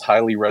 having this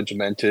highly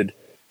regimented,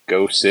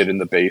 go sit in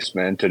the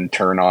basement and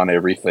turn on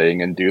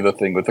everything and do the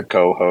thing with the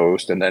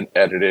co-host and then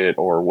edit it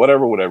or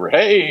whatever.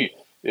 Hey,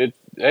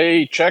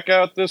 check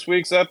out this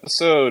week's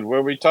episode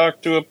where we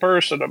talk to a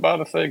person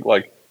about a thing.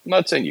 Like, I'm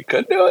not saying you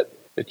could do it.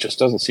 It just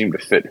doesn't seem to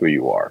fit who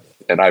you are.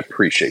 And I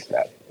appreciate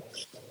that.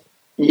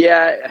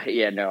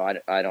 Yeah, no,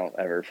 I don't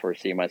ever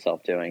foresee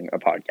myself doing a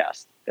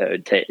podcast.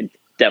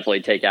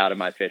 Definitely take out of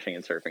my fishing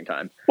and surfing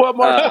time. Well,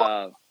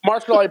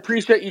 Marshall, I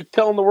appreciate you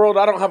telling the world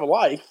I don't have a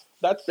life.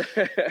 That's.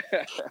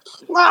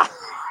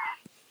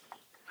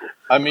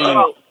 I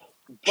mean,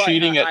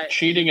 cheating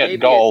at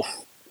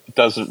golf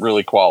doesn't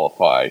really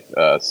qualify.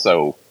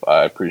 So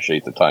I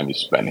appreciate the time you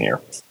spend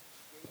here. It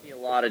gave me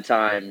a lot of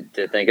time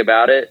to think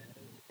about it,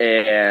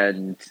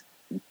 and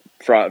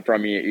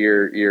from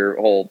your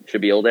whole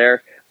spiel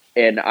there,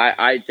 and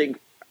I think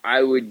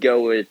I would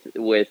go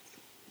with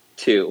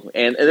 2,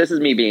 and this is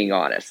me being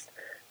honest.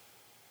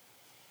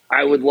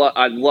 I'd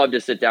love to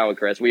sit down with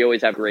Chris. We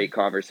always have great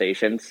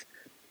conversations.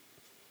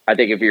 I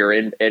think if you're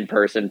in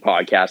person,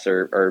 podcasts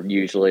are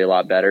usually a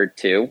lot better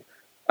too.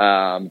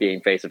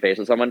 Being face to face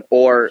with someone,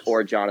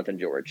 or Jonathan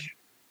George.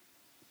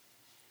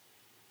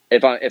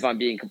 If I'm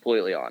being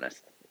completely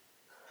honest.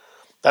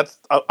 I'm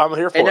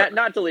here for it. And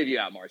not to leave you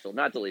out, Marshall.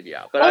 Not to leave you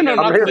out. But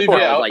not to leave you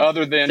out, like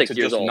other than to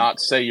just not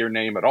say your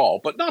name at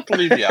all. But not to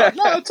leave you out.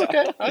 No, it's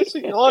okay. I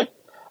see. Look,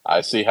 I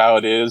see how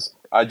it is.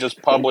 I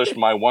just published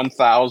my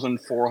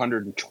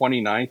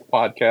 1,429th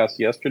podcast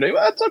yesterday.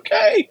 Well, that's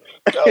okay.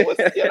 Go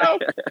with,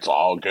 it's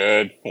all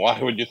good. Why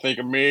would you think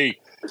of me?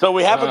 So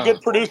we have a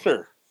good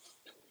producer.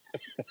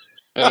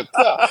 I'm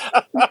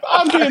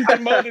being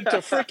demoted to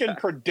freaking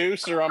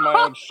producer on my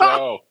own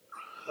show.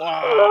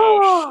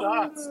 Wow,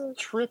 shots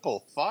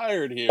triple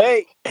fired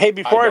here. Hey!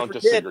 Before I don't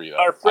disagree.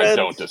 Our friends... I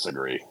don't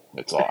disagree.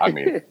 It's all. I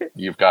mean,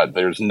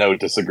 there's no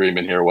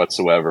disagreement here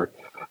whatsoever.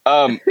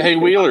 Hey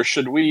Wheeler,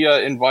 should we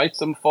invite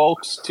some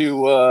folks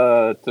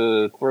to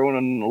throw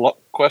in a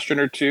question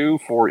or two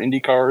for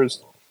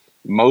IndyCar's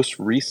most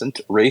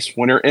recent race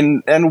winner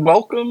and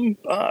welcome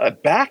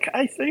back?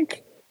 I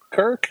think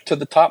Kirk to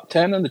the top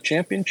 10 in the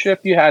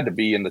championship. You had to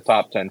be in the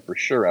top 10 for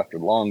sure after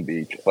Long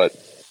Beach, but.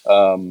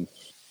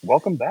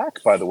 Welcome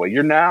back, by the way.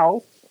 You're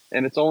now,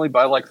 and it's only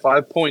by like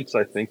 5 points,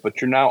 I think, but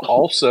you're now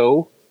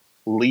also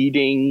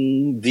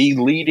leading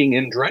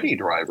Andretti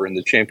driver in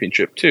the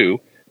championship, too.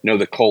 Know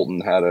that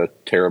Colton had a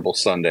terrible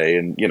Sunday,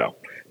 and,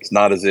 it's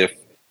not as if,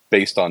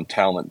 based on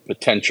talent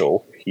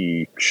potential,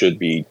 he should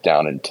be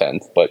down in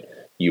 10th, but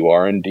you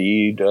are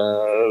indeed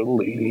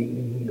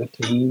leading the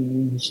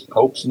team's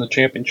hopes in the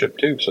championship,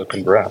 too, so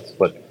congrats.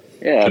 But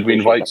should we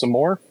invite some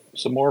more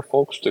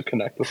folks to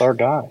connect with our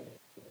guy?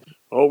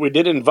 Well, we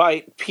did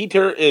invite.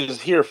 Peter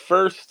is here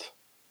first.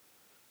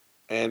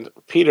 And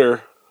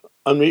Peter,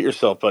 unmute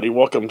yourself, buddy.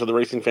 Welcome to the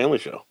Racing Family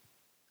Show.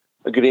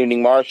 Good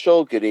evening,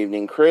 Marshall. Good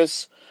evening,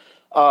 Chris.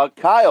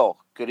 Kyle,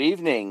 good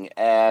evening.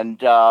 And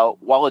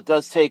while it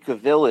does take a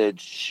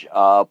village,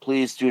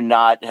 please do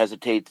not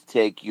hesitate to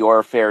take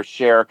your fair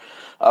share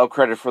of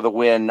credit for the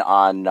win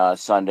on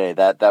Sunday.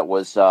 That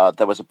was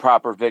a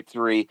proper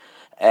victory,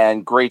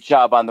 and great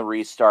job on the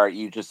restart.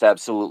 You just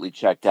absolutely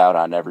checked out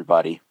on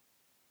everybody.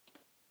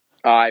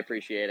 I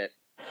appreciate it.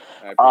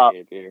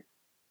 Peter.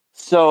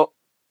 So,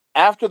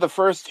 after the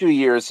first 2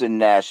 years in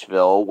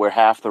Nashville, where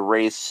half the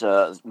race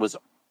was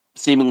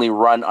seemingly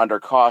run under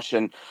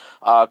caution,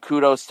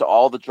 kudos to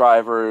all the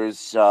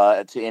drivers,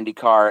 to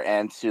IndyCar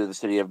and to the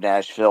city of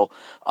Nashville.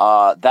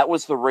 That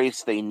was the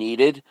race they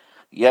needed.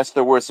 Yes,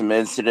 there were some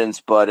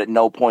incidents, but at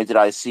no point did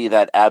I see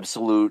that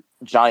absolute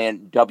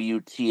giant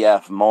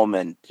WTF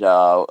moment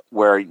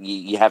where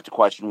you have to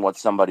question what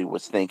somebody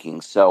was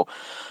thinking. So,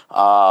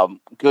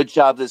 good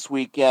job this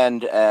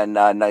weekend, and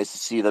nice to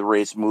see the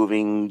race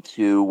moving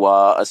to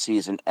a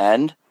season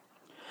end.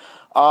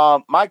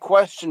 My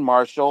question,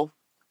 Marshall,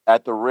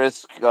 at the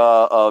risk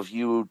of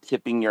you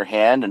tipping your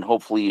hand, and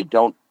hopefully you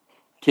don't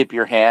tip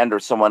your hand or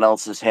someone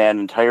else's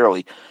hand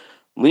entirely,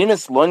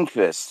 Linus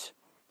Lundqvist,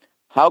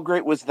 how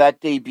great was that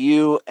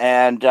debut,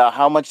 and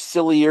how much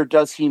sillier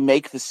does he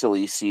make the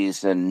silly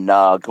season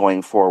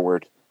going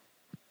forward?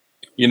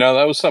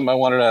 That was something I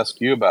wanted to ask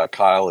you about,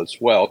 Kyle, as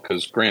well,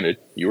 because granted,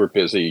 you were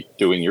busy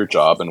doing your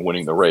job and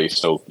winning the race,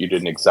 so you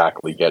didn't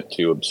exactly get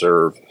to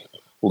observe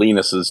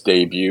Linus's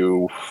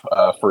debut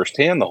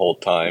firsthand the whole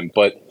time.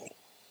 But,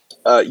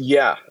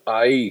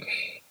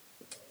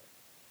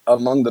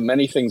 among the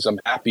many things I'm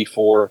happy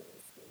for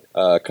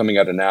coming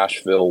out of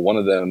Nashville, one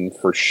of them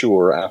for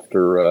sure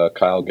after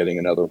Kyle getting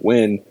another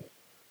win,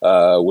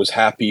 was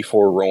happy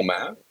for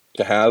Romain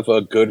to have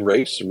a good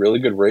race, a really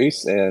good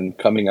race, and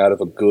coming out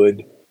of a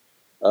good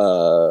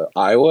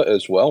Iowa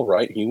as well,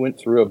 right? He went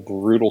through a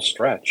brutal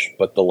stretch,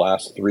 but the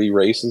last 3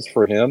 races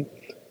for him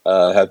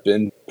have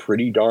been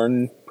pretty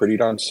darn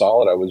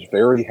solid. I was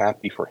very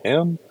happy for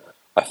him.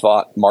 I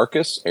thought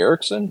Marcus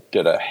Ericsson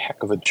did a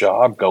heck of a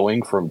job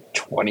going from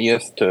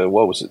 20th to,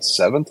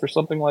 7th or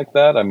something like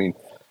that. I mean,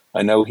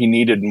 I know he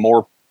needed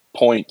more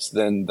points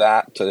than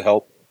that to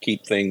help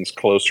keep things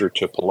closer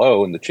to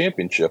Palou in the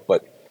championship,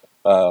 but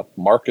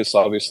Marcus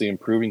obviously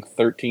improving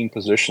 13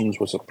 positions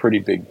was a pretty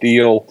big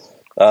deal.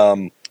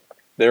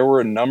 There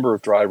were a number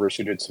of drivers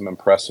who did some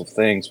impressive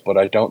things, but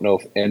I don't know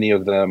if any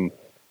of them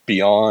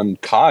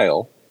beyond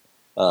Kyle,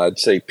 I'd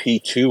say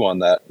P2 on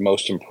that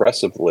most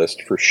impressive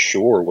list for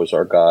sure was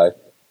our guy,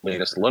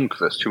 Linus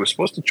Lundqvist, who was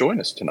supposed to join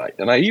us tonight.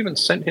 And I even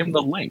sent him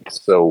the link.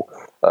 So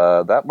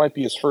that might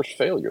be his first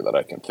failure that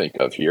I can think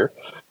of here.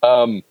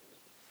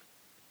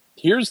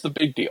 Here's the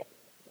big deal.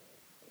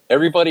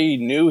 Everybody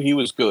knew he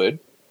was good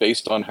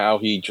based on how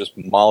he just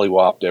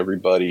mollywopped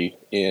everybody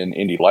in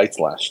Indy Lights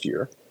last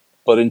year.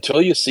 But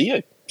until you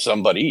see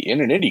somebody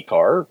in an Indy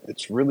car,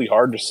 it's really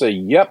hard to say,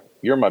 yep,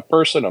 you're my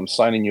person. I'm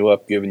signing you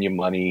up, giving you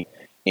money,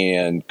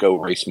 and go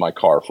race my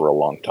car for a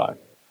long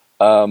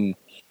time.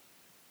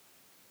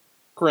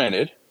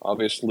 Granted,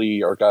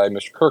 obviously, our guy,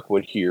 Mr.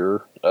 Kirkwood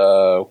here,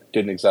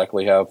 didn't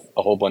exactly have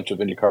a whole bunch of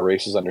IndyCar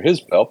races under his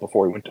belt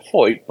before he went to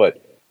Foyt,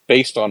 but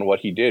based on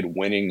what he did,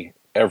 winning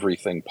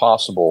everything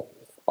possible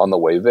on the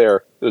way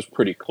there, it was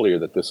pretty clear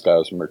that this guy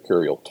was a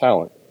mercurial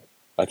talent.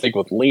 I think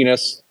with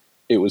Linus,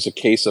 it was a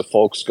case of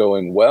folks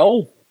going,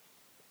 well,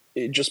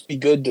 it'd just be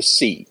good to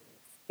see,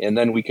 and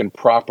then we can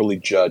properly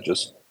judge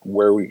us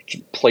where we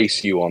should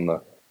place you on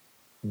the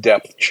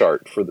depth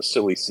chart for the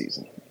silly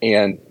season.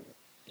 And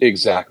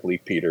exactly,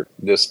 Peter,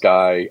 this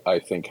guy, I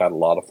think, had a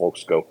lot of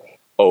folks go,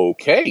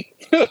 okay,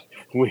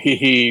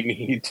 we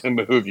need to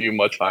move you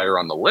much higher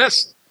on the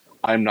list.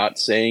 I'm not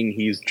saying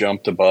he's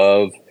jumped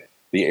above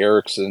the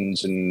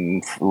Ericssons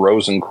and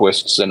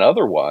Rosenqvists and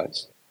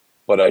otherwise,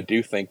 but I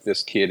do think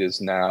this kid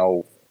is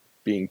now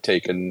being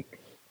taken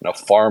in a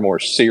far more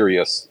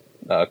serious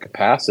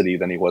capacity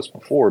than he was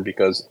before,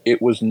 because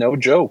it was no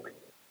joke.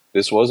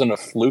 This wasn't a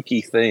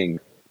fluky thing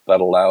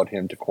that allowed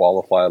him to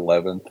qualify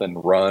 11th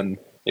and run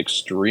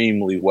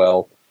extremely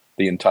well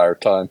the entire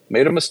time.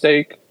 Made a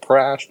mistake,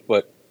 crashed,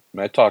 but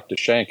when I talked to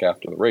Shank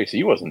after the race,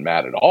 he wasn't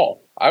mad at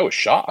all. I was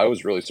shocked. I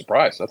was really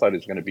surprised. I thought he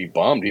was going to be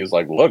bummed. He was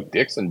like, look,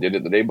 Dixon did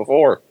it the day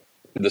before.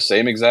 Did the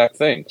same exact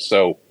thing.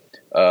 So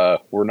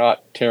we're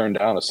not tearing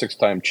down a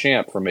 6-time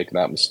champ for making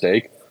that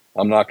mistake.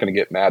 I'm not going to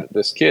get mad at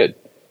this kid.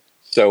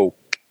 So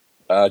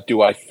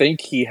do I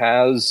think he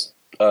has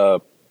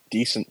a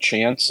decent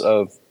chance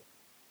of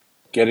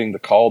getting the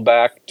call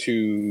back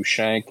to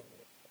Shank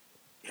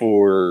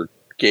for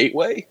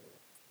Gateway,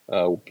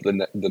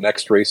 the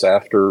next race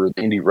after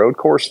the Indy Road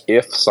Course,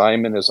 if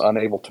Simon is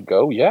unable to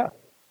go? Yeah.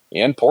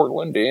 And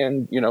Portland,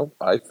 and,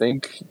 I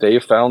think they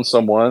have found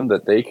someone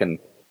that they can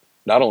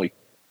not only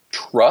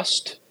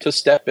trust to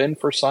step in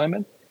for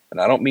Simon, and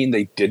I don't mean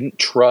they didn't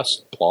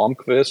trust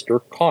Lundqvist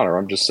or Connor.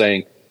 I'm just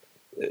saying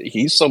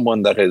he's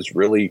someone that has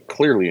really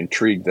clearly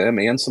intrigued them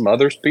and some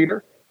others,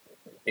 Peter,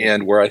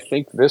 and where I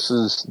think this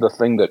is the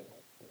thing that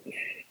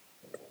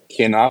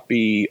cannot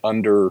be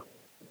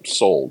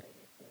undersold.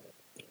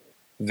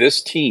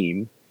 This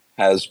team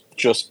has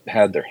just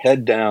had their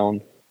head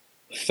down,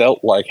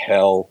 felt like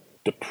hell,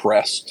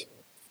 depressed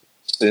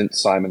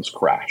since Simon's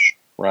crash,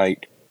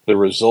 right? The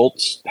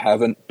results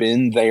haven't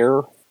been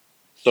there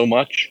so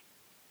much.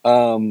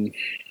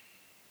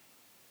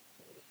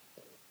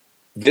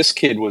 This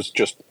kid was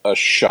just a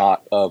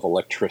shot of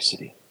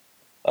electricity,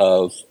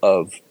 of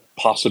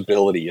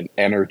possibility and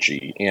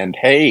energy. And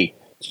hey,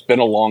 it's been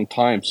a long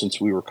time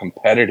since we were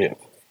competitive,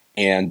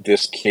 and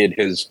this kid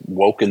has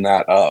woken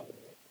that up.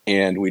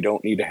 And we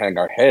don't need to hang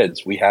our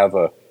heads. We have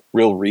a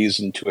real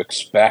reason to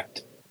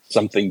expect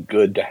something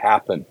good to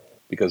happen,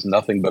 because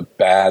nothing but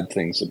bad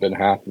things have been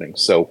happening.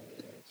 So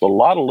a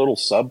lot of little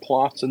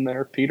subplots in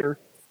there, Peter,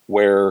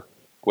 where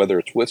whether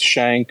it's with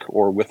Shank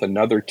or with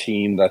another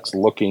team that's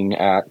looking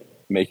at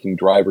making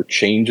driver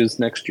changes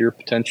next year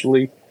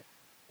potentially,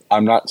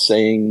 I'm not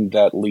saying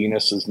that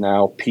Linus is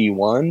now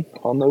P1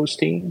 on those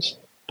teams,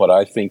 but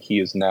I think he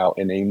is now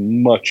in a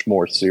much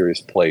more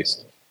serious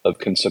place of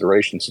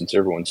consideration, since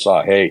everyone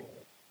saw, hey,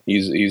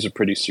 he's a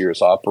pretty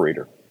serious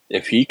operator.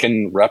 If he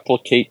can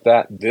replicate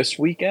that this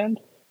weekend,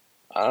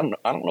 I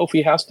don't know if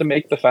he has to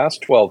make the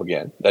Fast 12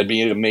 again. That'd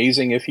be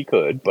amazing if he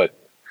could, but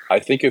I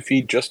think if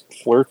he just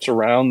flirts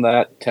around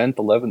that 10th,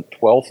 11th,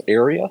 12th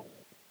area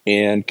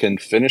and can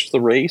finish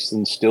the race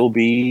and still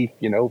be,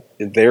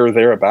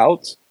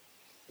 thereabouts,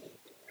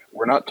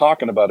 we're not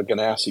talking about a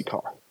Ganassi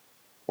car.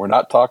 We're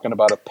not talking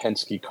about a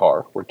Penske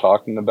car. We're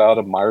talking about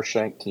a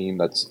Meyershank team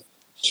that's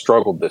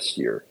struggled this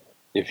year.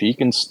 If he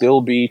can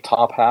still be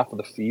top half of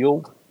the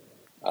field,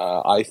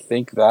 I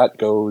think that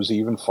goes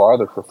even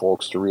farther for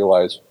folks to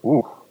realize,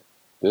 ooh,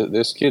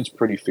 this kid's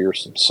pretty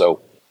fearsome.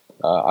 So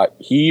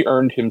he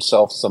earned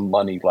himself some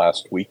money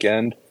last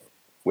weekend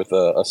with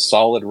a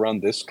solid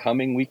run this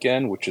coming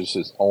weekend, which is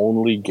his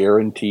only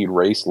guaranteed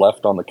race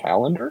left on the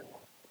calendar.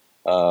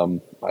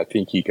 I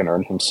think he can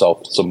earn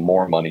himself some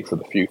more money for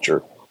the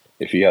future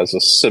if he has a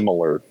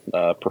similar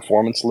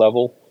performance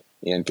level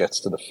and gets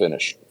to the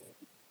finish.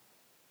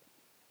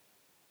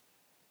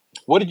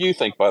 What did you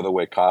think, by the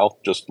way, Kyle,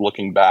 just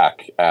looking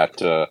back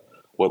at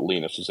what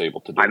Linus was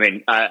able to do? I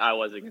mean, I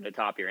wasn't going to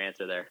top your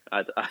answer there.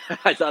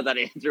 I thought that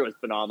answer was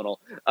phenomenal.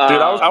 Dude,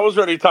 I was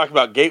ready to talk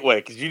about Gateway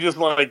because you just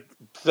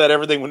said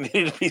everything that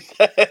needed to be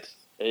said.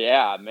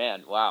 Yeah,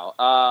 man. Wow.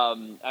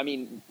 I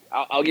mean,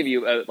 I'll give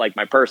you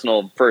my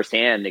personal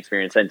firsthand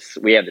experience, since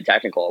we have the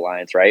technical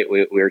alliance, right?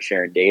 We were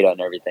sharing data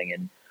and everything,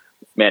 and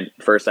man,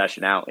 first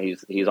session out,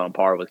 he's on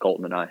par with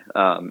Colton and I,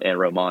 and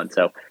Roman.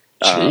 So,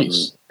 I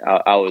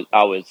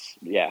was,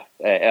 yeah,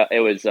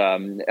 it was,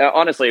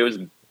 honestly, it was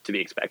to be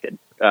expected,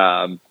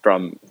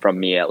 from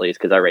me at least,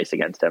 because I raced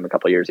against him a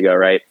couple years ago,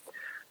 right?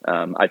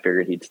 I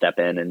figured he'd step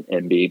in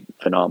and be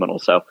phenomenal.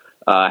 So,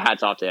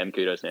 hats off to him,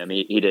 kudos to him.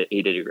 He did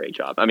a great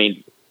job. I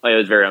mean, it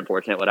was very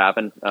unfortunate what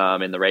happened,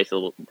 in the race.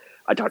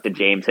 I talked to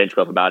James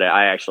Hinchcliffe about it.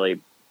 I actually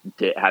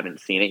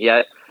haven't seen it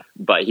yet,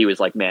 but he was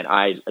like, man,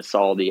 I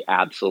saw the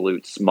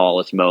absolute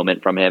smallest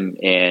moment from him,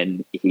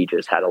 and he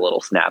just had a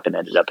little snap and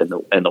ended up in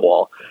the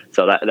wall.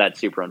 So that's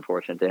super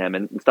unfortunate to him,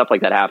 and stuff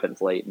like that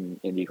happens late in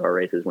IndyCar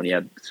races when you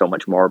have so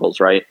much marbles,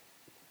 right?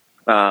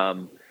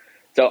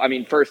 So I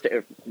mean,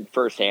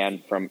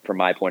 firsthand from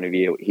my point of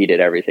view, he did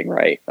everything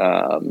right.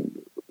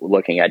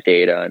 Looking at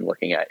data and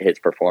looking at his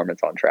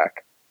performance on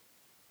track.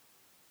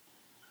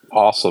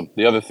 Awesome.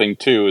 The other thing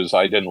too is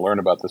I didn't learn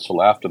about this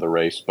till after the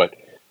race, but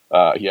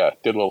did a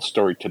little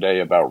story today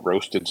about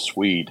roasted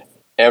Swede.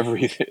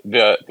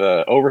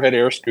 the overhead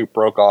air scoop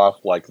broke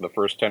off like the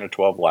first 10 or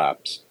 12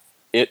 laps.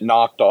 It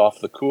knocked off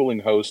the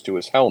cooling hose to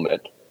his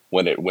helmet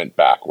when it went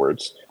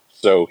backwards.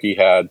 So he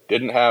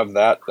didn't have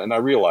that, and I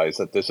realized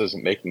that this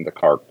isn't making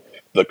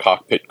the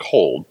cockpit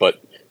cold,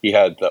 but he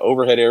had the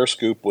overhead air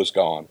scoop was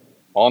gone.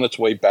 On its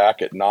way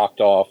back, it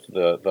knocked off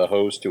the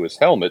hose to his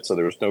helmet, so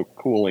there was no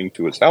cooling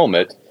to his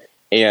helmet.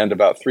 And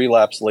about 3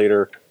 laps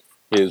later,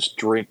 his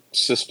drink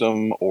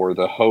system or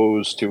the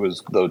hose to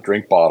the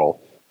drink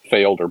bottle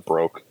failed or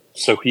broke.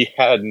 So he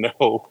had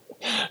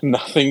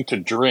nothing to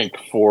drink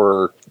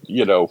for,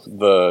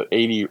 the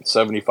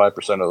 75%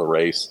 of the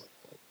race.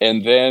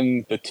 And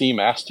then the team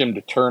asked him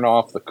to turn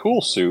off the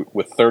cool suit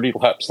with 30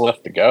 laps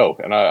left to go.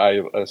 And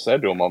I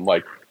said to him, I'm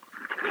like,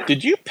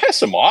 did you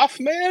piss him off,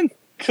 man?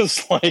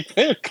 Because,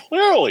 they're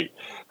clearly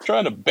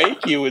trying to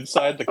bake you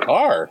inside the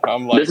car.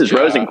 I'm like, this is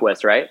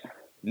Rosenqvist, right?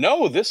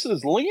 No, this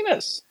is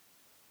Linus.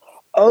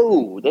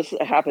 Oh, this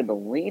happened to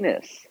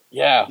Linus.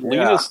 Yeah,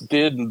 Linus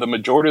did the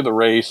majority of the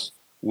race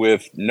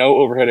with no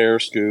overhead air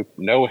scoop,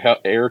 no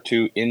air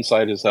tube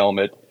inside his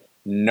helmet,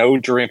 no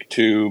drink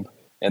tube.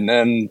 And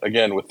then,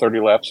 again, with 30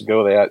 laps to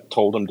go, they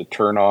told him to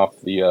turn off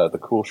the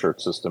cool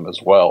shirt system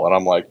as well. And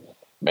I'm like,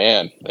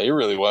 man, they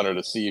really wanted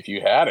to see if you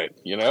had it,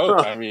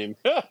 I mean,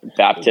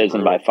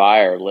 baptism by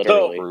fire,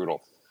 literally. So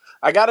brutal.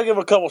 I got to give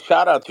a couple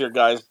shout-outs here,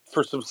 guys,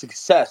 for some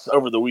success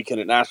over the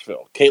weekend at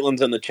Nashville.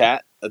 Caitlin's in the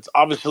chat. It's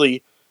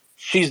obviously,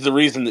 she's the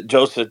reason that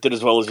Joseph did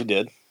as well as he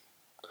did.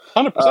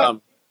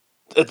 100%.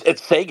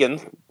 It's Sagan.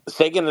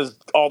 Sagan is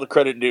all the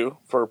credit due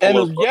for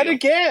Polo's And yet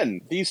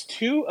again, these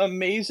two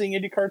amazing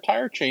IndyCar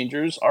tire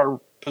changers are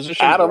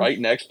positioned right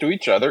next to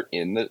each other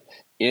in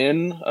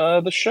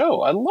the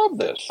show. I love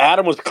this.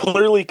 Adam was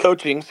clearly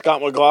coaching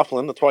Scott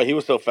McLaughlin. That's why he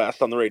was so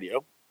fast on the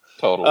radio.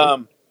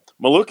 Totally.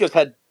 Malukas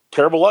had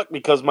terrible luck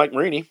because Mike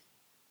Marini.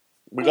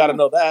 We got to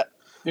know that.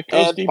 It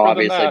goes deeper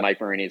obviously than that. Mike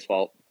Marini's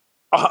fault.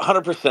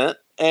 100%.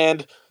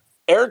 And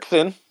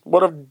Ericsson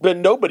would have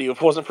been nobody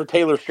if it wasn't for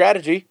Taylor's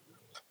strategy.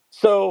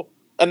 So,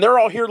 and they're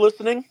all here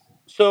listening,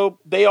 so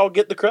they all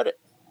get the credit.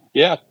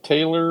 Yeah,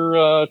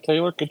 Taylor,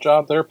 good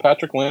job there.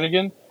 Patrick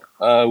Lanigan,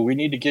 we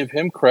need to give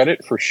him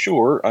credit for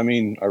sure. I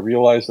mean, I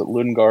realize that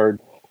Lundqvist,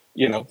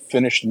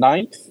 finished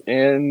 9th,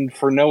 and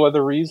for no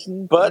other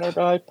reason but our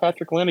guy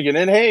Patrick Lanigan.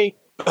 And hey,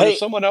 there's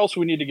someone else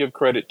we need to give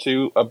credit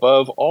to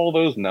above all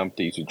those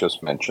numpties you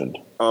just mentioned.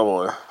 Oh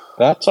boy,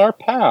 that's our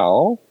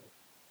pal,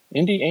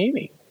 Indy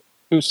Amy,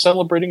 who's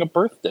celebrating a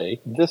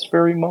birthday this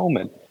very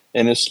moment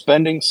and is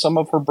spending some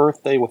of her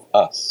birthday with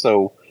us.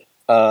 So,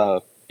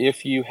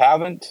 if you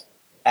haven't,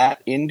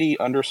 at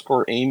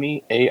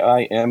Indy_Amy,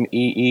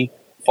 AIMEE,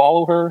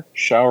 follow her,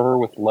 shower her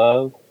with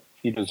love.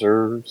 She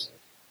deserves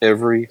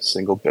every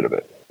single bit of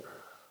it.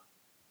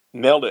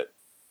 Nailed it.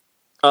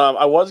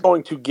 I was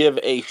going to give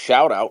a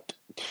shout out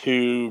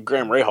to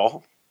Graham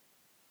Rahal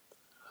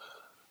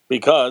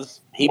because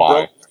he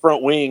broke his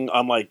front wing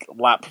on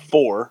lap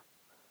 4,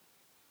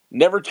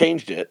 never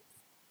changed it,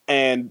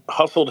 and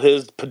hustled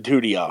his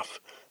patootie off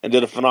and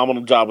did a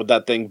phenomenal job with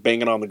that thing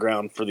banging on the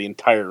ground for the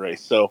entire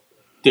race. So,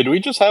 did we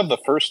just have the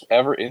first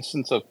ever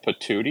instance of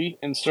patootie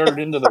inserted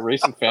into the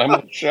Racing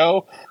Family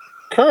show?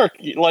 Kirk,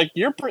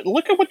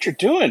 look at what you're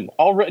doing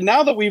already.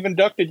 Now that we've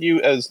inducted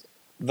you as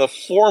the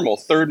formal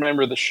third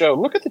member of the show,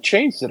 look at the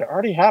changes that are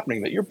already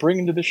happening that you're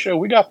bringing to the show.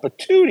 We got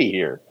patootie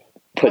here.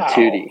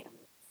 Patootie. Wow.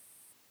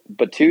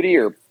 Patootie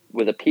or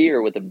with a P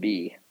or with a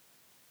B?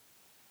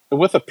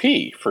 With a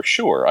P, for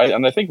sure.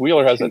 And I think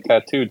Wheeler has it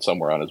tattooed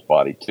somewhere on his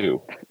body,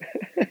 too.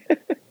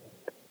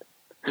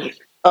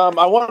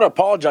 I want to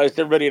apologize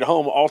to everybody at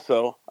home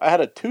also. I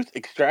had a tooth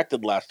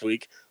extracted last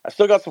week. I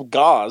still got some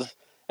gauze,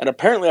 and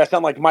apparently I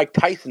sound like Mike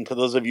Tyson to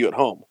those of you at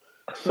home.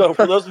 So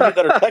for those of you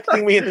that are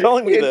texting me and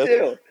telling me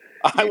this,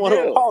 I want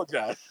to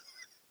apologize.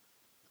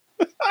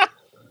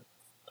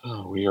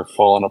 We are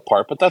falling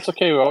apart, but that's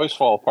okay. We always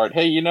fall apart.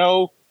 Hey,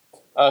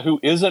 who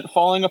isn't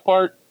falling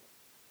apart?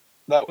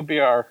 That would be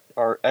our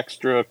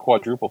extra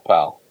quadruple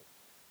pal,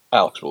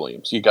 Alex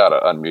Williams. You got to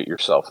unmute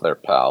yourself there,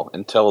 pal,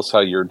 and tell us how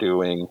you're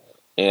doing.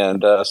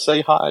 And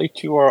say hi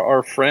to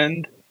our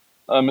friend,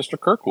 Mr.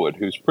 Kirkwood,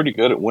 who's pretty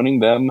good at winning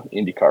them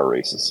IndyCar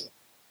races.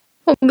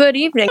 Well, good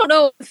evening. I don't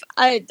know if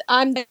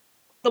I'm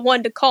the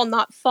one to call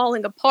not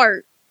falling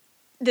apart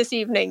this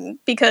evening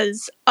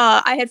because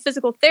I had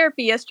physical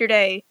therapy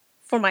yesterday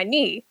for my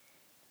knee.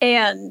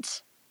 And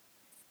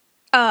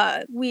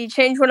we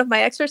changed one of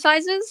my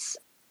exercises.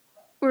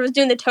 We were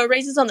doing the toe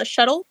raises on the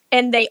shuttle,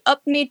 and they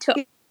upped me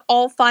to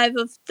all 5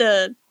 of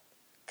the...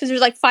 Because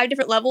there's 5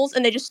 different levels,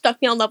 and they just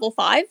stuck me on level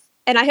 5.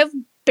 And I have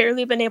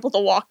barely been able to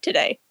walk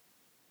today.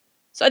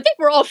 So I think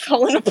we're all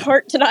falling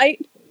apart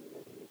tonight.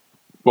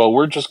 Well,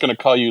 we're just going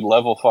to call you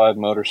Level 5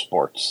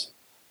 Motorsports.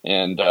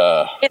 And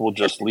we'll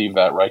just leave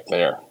that right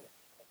there.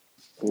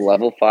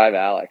 Level 5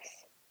 Alex.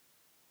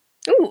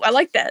 Ooh, I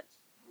like that.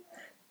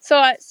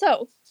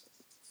 So,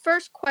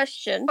 first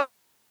question.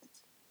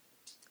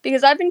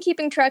 Because I've been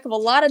keeping track of a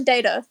lot of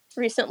data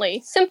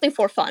recently, simply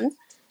for fun.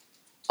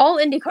 All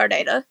IndyCar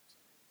data,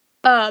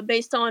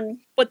 based on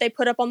what they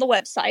put up on the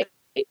website.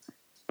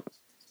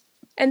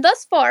 And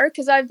thus far,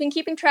 because I've been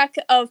keeping track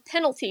of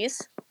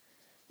penalties,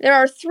 there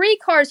are 3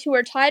 cars who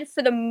are tied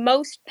for the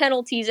most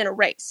penalties in a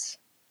race.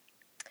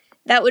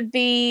 That would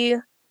be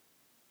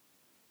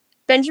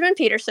Benjamin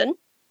Peterson,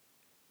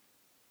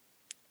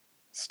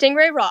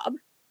 Stingray Robb,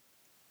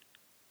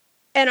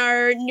 and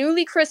our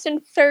newly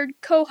christened third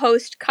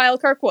co-host, Kyle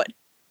Kirkwood.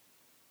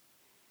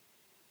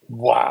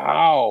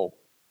 Wow.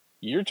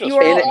 You're just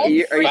are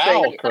you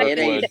saying Kirkwood.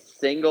 In a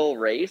single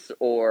race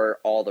or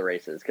all the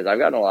races? Because I've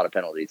gotten a lot of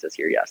penalties this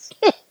year, yes.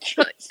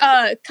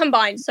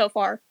 Combined so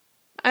far.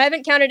 I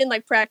haven't counted in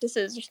like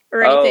practices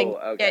or anything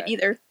yet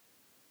either.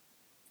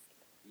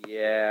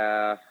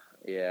 Yeah.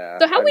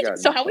 So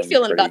how we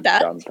feeling about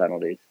that? Dumb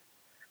penalties.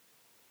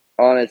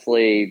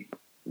 Honestly,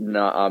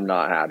 no, I'm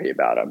not happy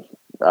about them.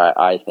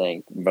 I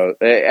think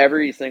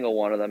every single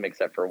one of them,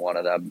 except for one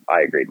of them,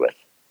 I agreed with.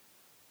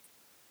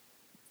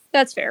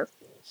 That's fair.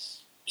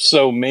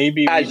 So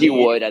maybe you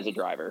would as a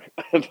driver,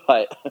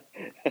 but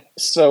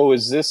so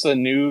is this a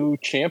new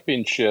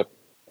championship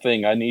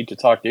thing I need to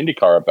talk to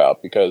IndyCar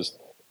about? Because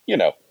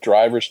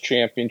drivers'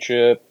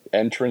 championship,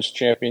 entrance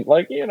champion,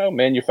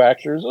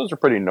 manufacturers, those are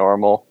pretty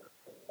normal.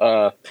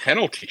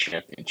 Penalty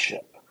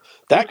championship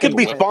that could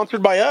be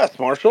sponsored by us,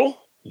 Marshall.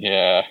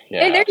 Yeah.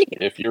 Hey,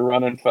 if you're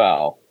running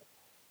foul,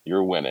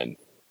 you're winning.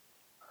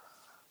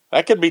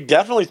 That could be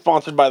definitely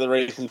sponsored by the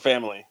racing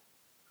family.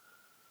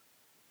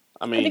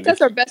 I think that's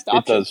our best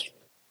option.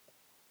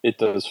 It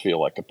does feel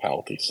like a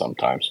penalty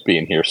sometimes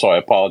being here, so I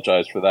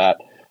apologize for that.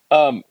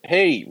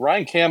 Hey,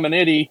 Ryan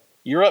Caminiti,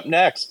 you're up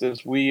next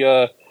as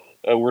we're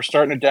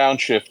starting a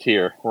downshift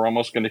here. We're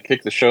almost going to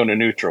kick the show into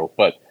neutral,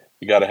 but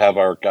you got to have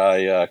our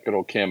guy, good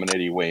old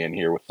Caminiti, weigh in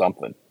here with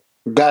something.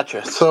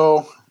 Gotcha.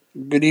 So,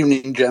 good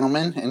evening,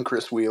 gentlemen, and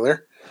Chris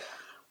Wheeler.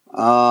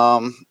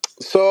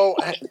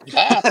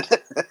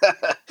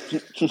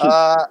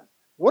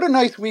 What a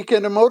nice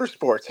weekend of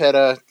motorsports. Had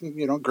a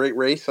great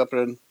race up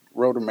in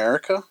Road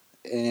America,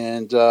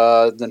 and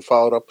then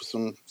followed up with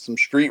some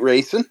street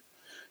racing,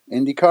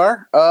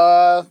 IndyCar.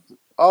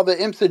 All the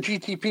IMSA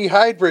GTP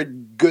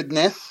hybrid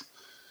goodness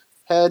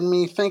had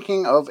me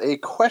thinking of a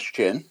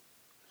question,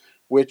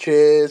 which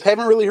is,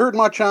 haven't really heard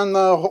much on the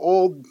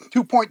old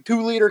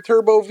 2.2 liter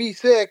turbo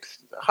V6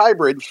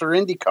 hybrid for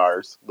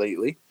IndyCars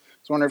lately.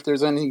 So I wonder if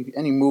there's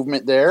any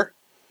movement there.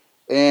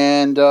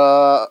 And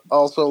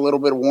also a little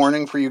bit of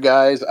warning for you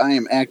guys. I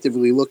am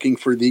actively looking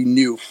for the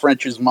new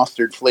French's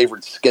mustard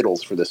flavored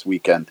Skittles for this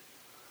weekend.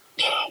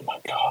 Oh, my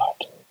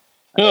God.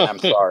 I'm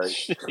sorry.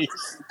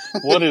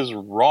 What is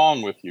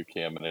wrong with you,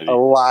 Caminiti? A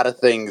lot of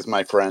things,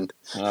 my friend.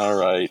 All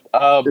right.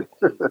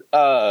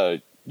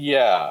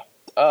 Yeah.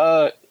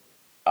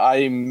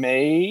 I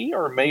may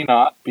or may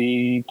not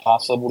be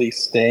possibly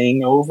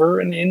staying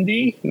over in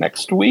Indy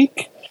next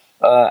week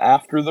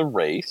after the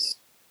race.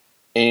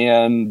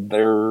 And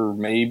there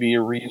may be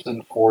a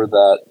reason for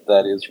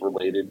that is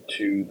related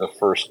to the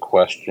first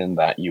question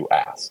that you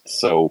asked.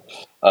 So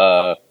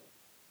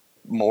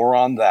more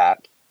on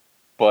that.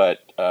 But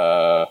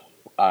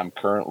I'm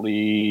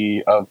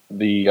currently of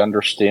the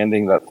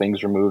understanding that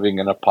things are moving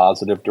in a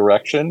positive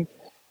direction.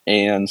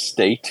 And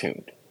stay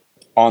tuned.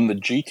 On the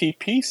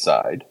GTP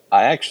side,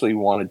 I actually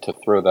wanted to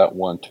throw that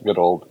one to good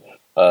old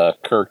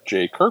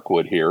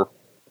Kirkwood here.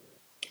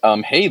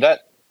 Hey,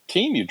 that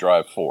team you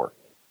drive for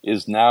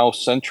is now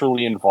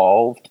centrally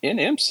involved in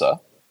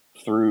IMSA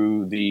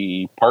through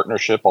the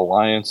partnership,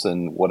 alliance,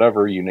 and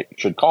whatever you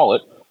should call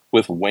it,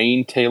 with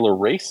Wayne Taylor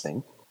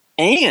Racing.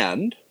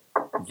 And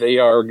they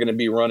are going to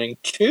be running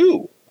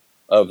 2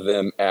 of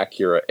them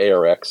Acura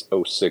ARX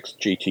 06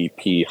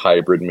 GTP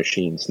hybrid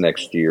machines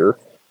next year.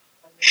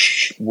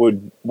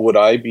 Would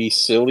I be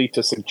silly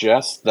to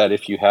suggest that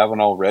if you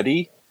haven't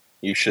already,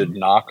 you should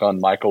knock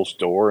on Michael's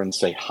door and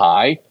say,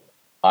 hi,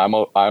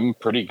 I'm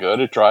pretty good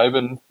at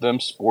driving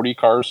them sporty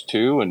cars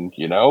too, and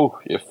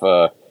if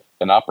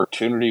an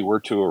opportunity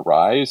were to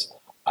arise,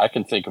 I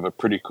can think of a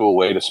pretty cool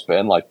way to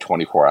spend like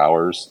 24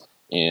 hours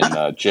in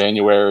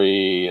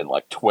January and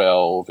like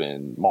 12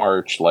 in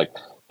March. Like,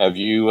 have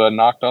you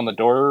knocked on the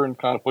door and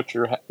kind of put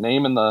your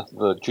name in the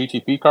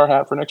GTP car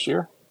hat for next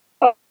year?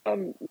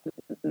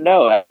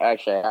 No,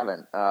 actually I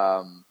haven't.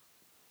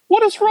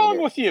 What is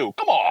wrong with you?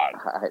 Come on.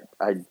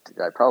 I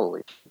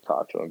probably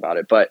talked to him about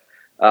it, but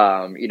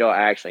I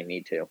actually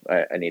need to.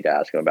 I need to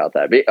ask him about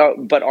that.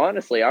 But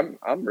honestly, I'm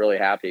really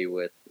happy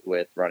with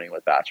running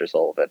with Baxter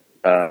Sullivan.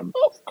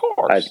 Of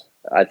course.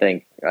 I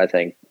think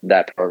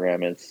that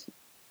program is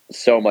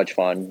so much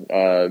fun.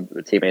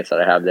 The teammates that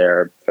I have there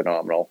are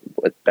phenomenal,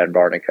 with Ben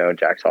Barnico and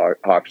Jack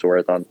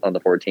Hawksworth on the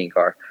 14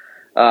 car.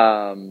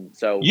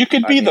 So you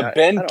could be the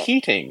Ben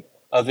Keating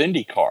of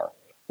IndyCar,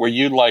 where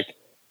you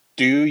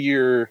do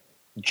your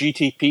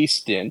GTP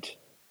stint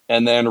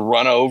and then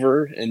run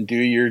over and do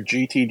your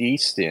GTD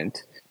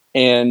stint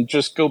and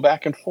just go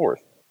back and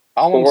forth.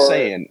 I'm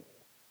saying,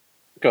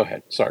 go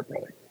ahead. Sorry,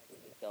 brother.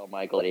 Tell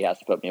Michael that he has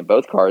to put me in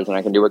both cars, and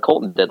I can do what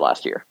Colton did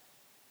last year.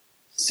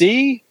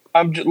 See,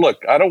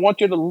 look, I don't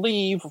want you to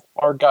leave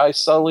our guy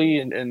Sully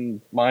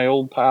and my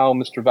old pal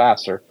Mr.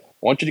 Vassar. I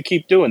want you to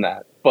keep doing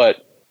that,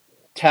 but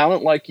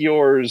talent like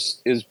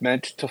yours is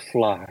meant to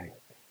fly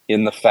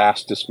in the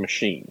fastest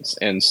machines.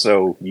 And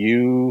so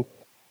you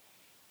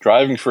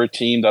driving for a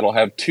team that'll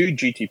have 2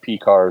 GTP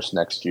cars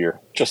next year,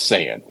 just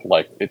saying,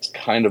 like, it's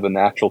kind of a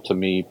natural to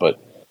me, but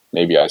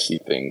maybe I see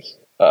things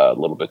a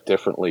little bit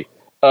differently.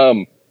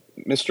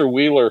 Mr.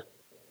 Wheeler,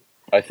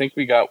 I think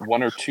we got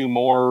 1 or 2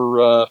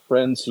 more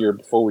friends here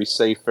before we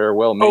say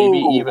farewell, maybe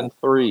even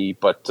 3,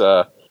 but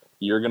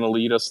you're going to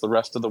lead us the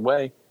rest of the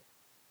way.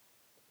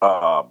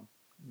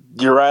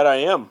 You're right, I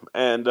am.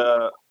 And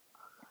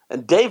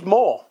Dave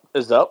Mole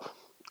is up,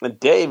 and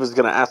Dave is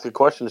going to ask a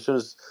question as soon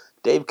as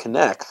Dave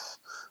connects.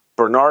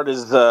 Bernard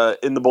is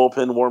in the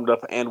bullpen, warmed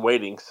up and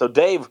waiting. So,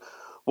 Dave,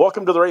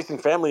 welcome to the racing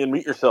family, and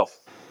meet yourself.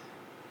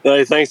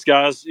 Hey, thanks,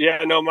 guys.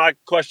 Yeah, no, my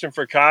question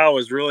for Kyle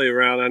was really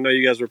around, I know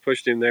you guys were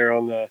pushing him there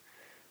on the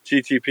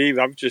GTP.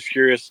 I'm just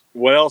curious,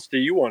 what else do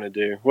you want to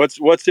do?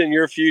 What's in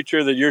your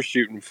future that you're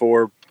shooting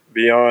for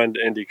beyond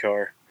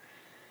IndyCar?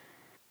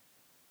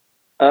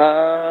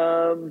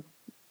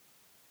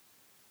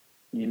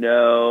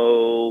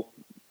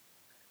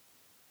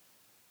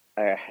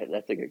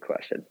 That's a good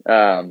question.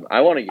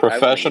 I want to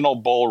professional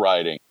bull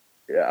riding.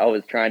 Yeah, I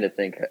was trying to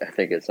think. I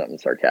think it's something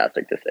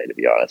sarcastic to say, to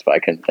be honest, but I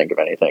couldn't think of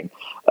anything.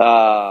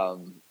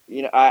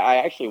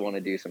 I actually want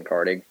to do some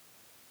karting.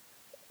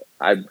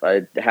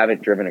 I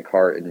haven't driven a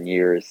kart in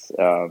years.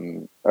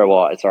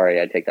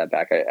 I take that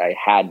back. I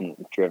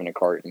hadn't driven a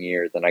kart in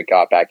years, and I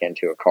got back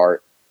into a kart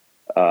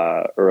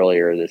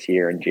earlier this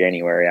year in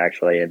January,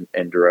 actually,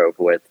 and drove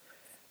with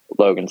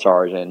Logan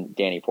Sargent,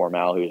 Danny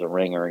Formal, who's a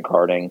ringer in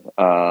karting,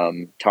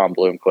 Tom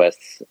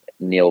Lundqvist,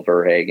 Neil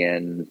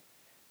Verhagen,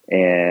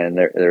 and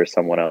there's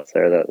someone else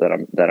there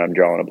that I'm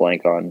drawing a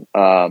blank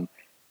on.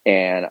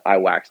 And I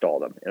waxed all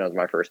of them. And it was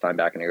my first time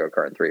back in a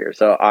go-kart in 3 years.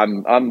 So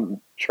I'm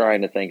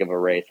trying to think of a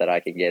race that I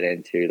could get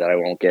into that I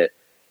won't get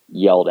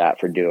yelled at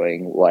for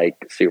doing,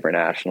 like Super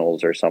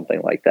Nationals or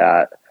something like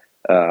that.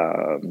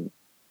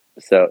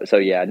 So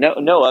yeah,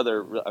 no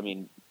other,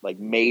 like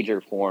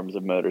major forms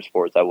of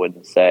motorsports I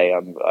wouldn't say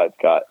I've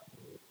got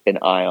an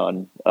eye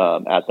on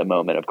at the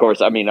moment. Of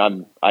course,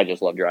 I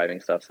just love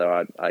driving stuff,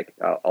 so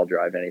I'll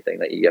drive anything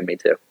that you get me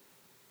to.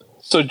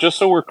 So just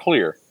so we're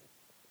clear,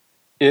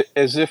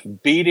 as if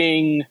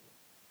beating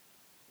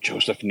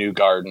Joseph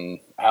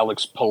Newgarden,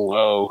 Alex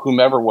Palou,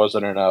 whomever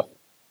wasn't enough,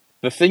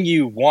 the thing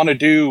you want to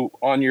do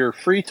on your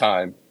free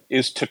time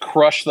is to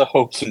crush the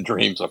hopes and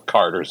dreams of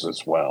karters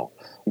as well.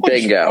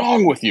 What's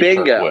wrong with you,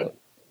 Bingo. Kirkwood?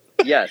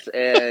 Yes,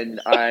 and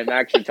I'm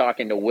actually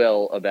talking to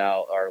Will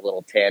about our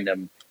little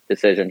tandem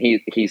decision.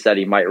 He said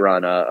he might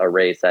run a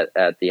race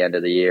at the end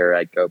of the year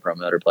at GoPro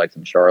Motorplex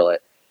in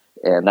Charlotte,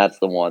 and that's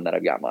the one that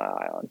I've got my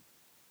eye on.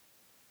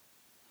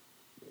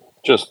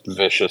 Just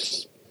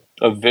vicious.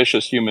 A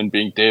vicious human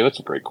being. Dave, that's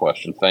a great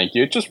question. Thank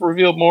you. It just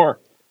revealed more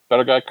about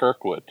our guy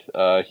Kirkwood.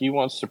 He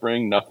wants to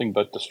bring nothing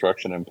but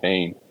destruction and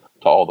pain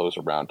to all those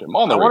around him.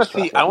 I want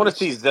to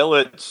see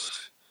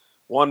Zillich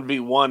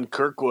 1v1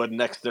 Kirkwood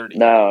next 30.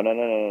 No.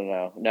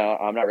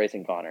 I'm not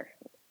racing Connor.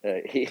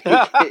 He can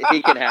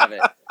have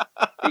it.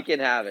 He can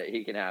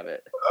have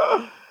it.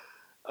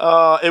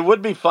 It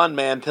would be fun,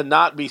 man, to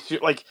not be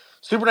like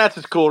Supernats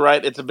is cool,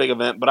 right? It's a big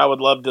event, but I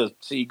would love to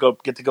see you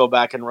get to go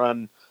back and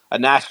run a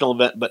national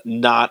event, but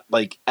not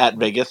like at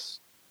Vegas.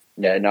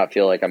 Yeah, not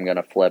feel like I'm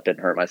gonna flip and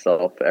hurt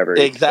myself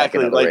every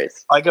second of the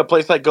race. Like a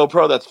place like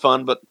GoPro, that's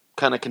fun, but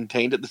kind of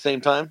contained at the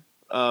same time.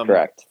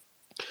 Correct.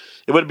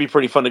 It would be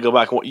pretty fun to go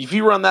back. If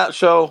you run that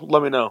show,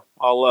 let me know.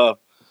 I'll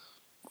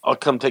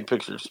come take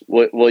pictures.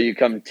 Will you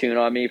come tune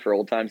on me for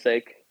old time's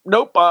sake?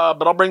 Nope,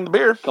 but I'll bring the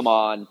beer. Come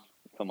on.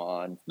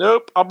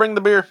 Nope, I'll bring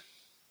the beer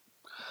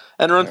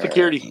and run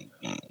security.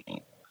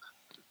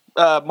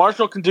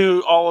 Marshall can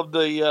do all of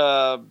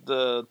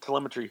the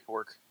telemetry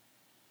work.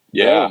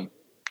 Yeah,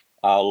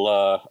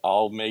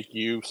 I'll make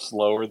you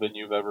slower than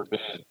you've ever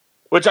been.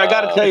 Which I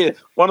got to tell you,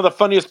 one of the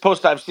funniest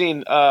posts I've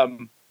seen.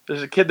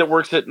 There's a kid that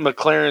works at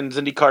McLaren's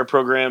IndyCar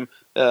program,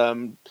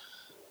 the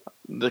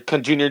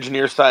junior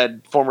engineer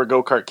side, former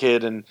go-kart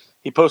kid, and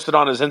he posted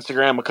on his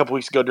Instagram a couple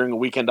weeks ago during a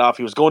weekend off.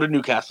 He was going to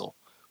Newcastle,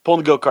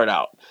 pulling the go-kart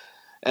out,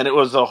 and it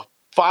was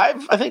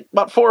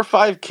about 4 or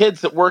 5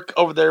 kids that work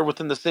over there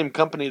within the same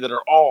company that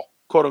are all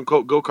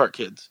quote-unquote go-kart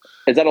kids.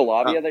 Is that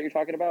Olavia that you're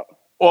talking about?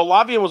 Well,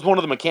 Olavia was one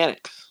of the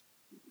mechanics.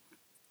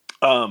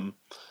 And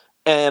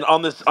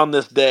on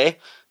this day,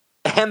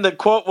 and the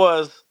quote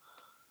was,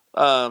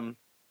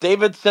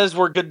 David says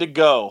we're good to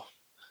go.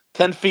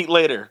 10 feet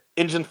later,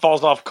 engine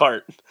falls off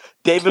cart.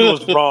 David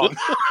was wrong.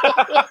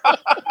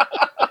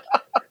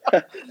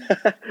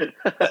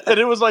 And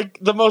it was like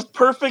the most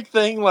perfect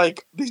thing.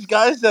 Like, these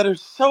guys that are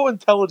so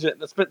intelligent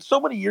and have spent so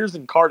many years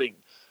in karting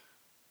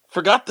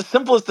forgot the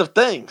simplest of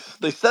things.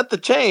 They set the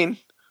chain,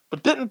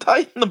 but didn't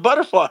tighten the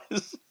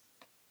butterflies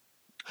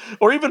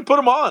or even put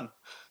them on.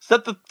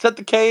 Set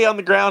the K on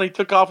the ground. He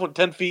took off, went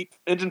 10 feet.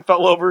 Engine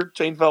fell over.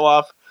 Chain fell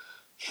off.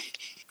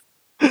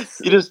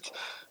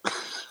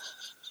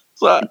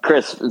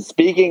 Chris,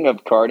 speaking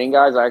of karting,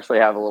 guys, I actually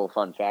have a little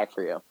fun fact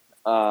for you.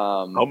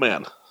 Oh,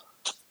 man.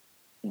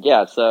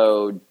 Yeah,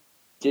 so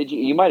Did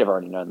you might have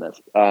already known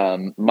this.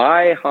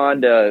 My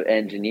Honda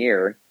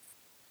engineer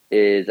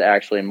is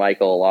actually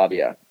Michael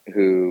Alavia,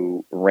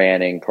 who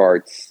ran in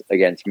karts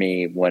against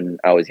me when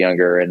I was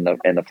younger in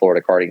the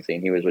Florida karting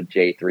scene. He was with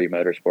J3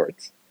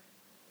 Motorsports.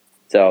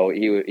 So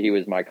he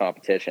was my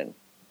competition.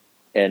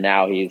 And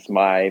now he's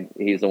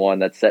the one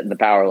that's setting the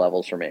power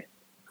levels for me.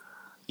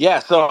 Yeah,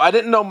 so I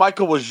didn't know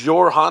Michael was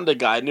your Honda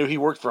guy. I knew he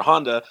worked for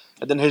Honda.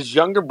 And then his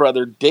younger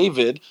brother,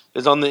 David,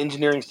 is on the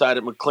engineering side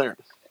at McLaren.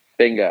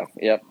 Bingo.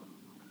 Yep.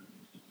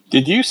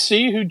 Did you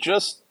see who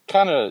just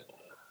kind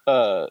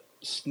of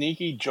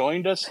sneaky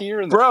joined us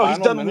here in the final he's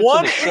done minutes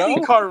one of the show?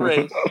 IndyCar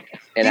race.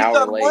 He's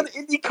done late. One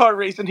IndyCar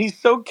race, and he's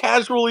so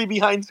casually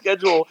behind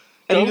schedule,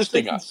 and he just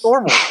thinks it's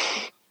normal.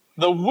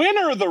 The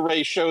winner of the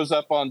race shows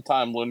up on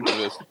time,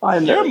 Lundqvist. I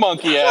know. Your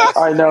monkey ass.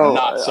 I know.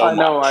 Not so I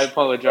know. much. I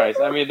apologize.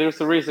 I mean, there's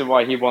a reason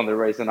why he won the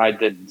race and I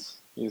didn't.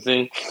 You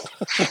see?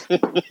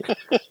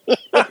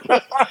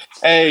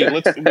 Hey,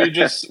 we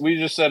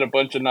just said a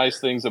bunch of nice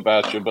things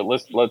about you, but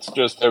let's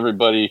just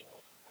everybody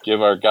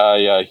give our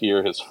guy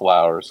here his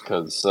flowers,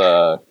 because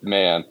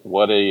man,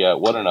 what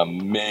an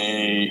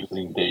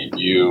amazing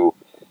debut.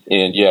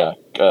 And yeah,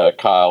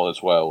 Kyle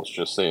as well was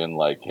just saying,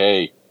 like,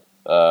 hey,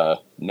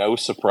 no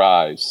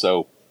surprise.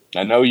 So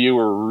I know you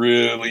were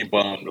really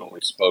bummed when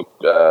we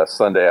spoke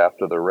Sunday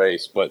after the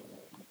race, but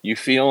you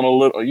feeling a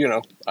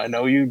little, I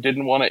know you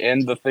didn't want to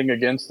end the thing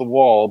against the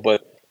wall,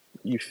 but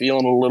you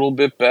feeling a little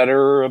bit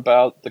better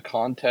about the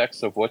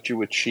context of what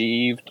you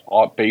achieved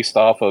based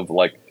off of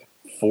like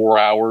 4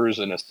 hours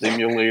in a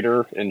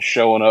simulator and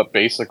showing up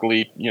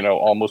basically,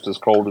 almost as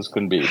cold as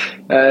can be?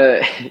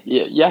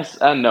 Yes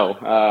and no.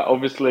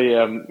 Obviously,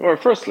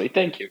 firstly,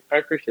 thank you. I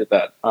appreciate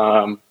that.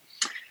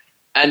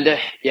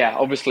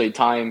 Obviously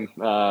time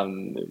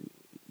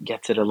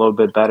gets it a little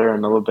bit better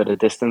and a little bit of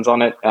distance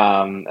on it.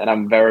 And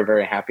I'm very,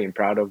 very happy and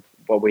proud of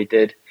what we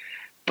did.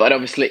 But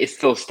obviously it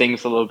still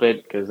stings a little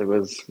bit because it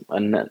was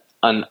an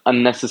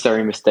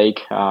unnecessary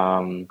mistake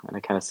and a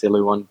kind of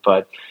silly one.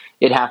 But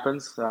it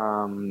happens.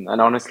 And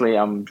honestly,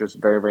 I'm just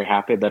very, very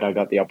happy that I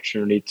got the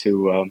opportunity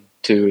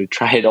to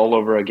try it all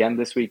over again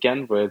this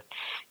weekend with,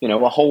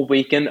 a whole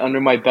weekend under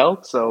my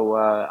belt. So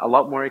a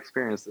lot more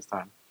experience this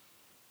time.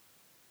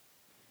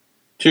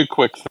 Two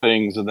quick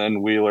things, and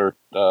then Wheeler,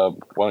 why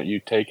don't you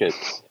take it?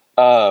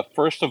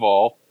 First of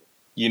all,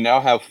 you now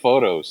have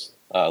photos,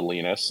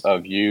 Linus,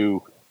 of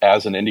you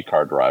as an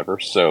IndyCar driver.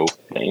 So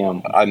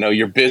Damn. I know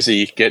you're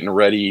busy getting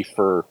ready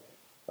for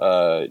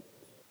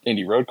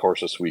Indy Road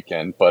Course this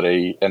weekend, but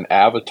an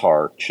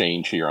avatar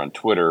change here on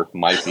Twitter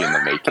might be in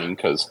the making,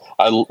 because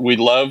we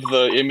love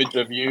the image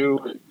of you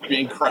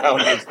being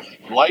crowned as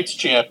lights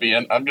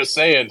champion. I'm just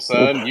saying,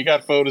 son, you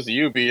got photos of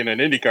you being an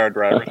IndyCar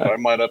driver, so I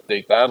might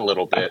update that a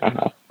little bit.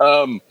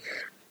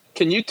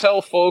 Can you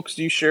tell folks,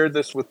 you shared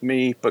this with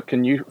me, but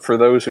can you, for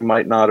those who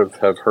might not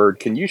have heard,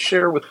 can you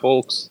share with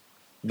folks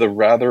the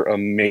rather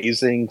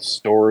amazing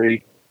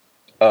story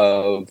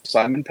of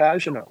Simon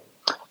Pagenaud,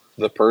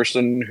 the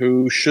person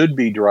who should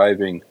be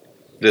driving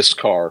this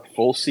car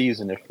full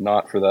season, if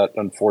not for that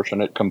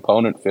unfortunate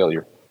component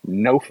failure,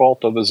 no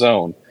fault of his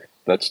own,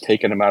 that's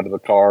taken him out of the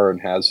car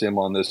and has him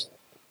on this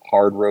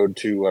hard road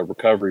to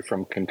recovery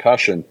from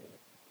concussion?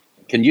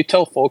 Can you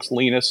tell folks,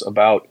 Linus,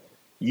 about,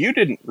 you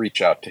didn't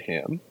reach out to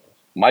him.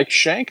 Mike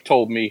Shank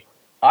told me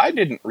I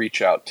didn't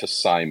reach out to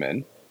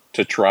Simon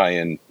to try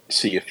and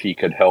see if he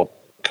could help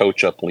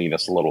coach up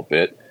Linus a little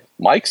bit.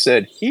 Mike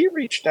said he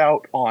reached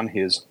out on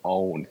his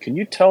own. Can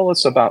you tell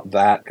us about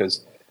that?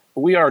 Because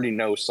we already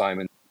know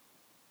Simon.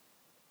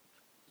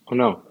 Oh,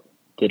 no.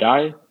 Did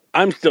I?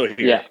 I'm still here.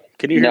 Yeah.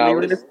 Can you hear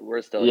me?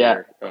 We're still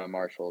here.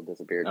 Marshall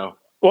disappeared. No.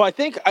 Well, I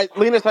think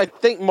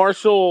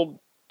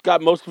Marshall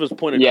got most of his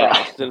point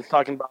across. And it's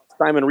talking about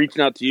Simon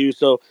reaching out to you.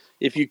 So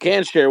if you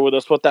can share with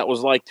us what that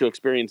was like to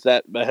experience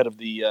that ahead of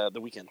the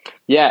weekend.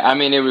 Yeah, I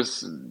mean, it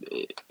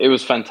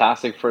was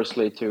fantastic,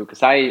 firstly, too,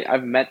 because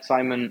I've met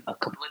Simon a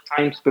couple of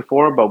times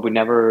before, but we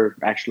never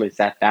actually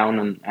sat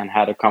down and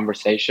had a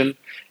conversation.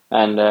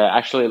 And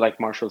actually, like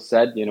Marshall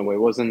said, it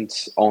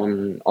wasn't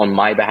on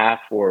my behalf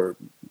or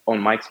on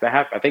Mike's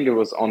behalf. I think it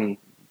was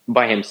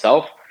by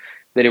himself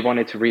that he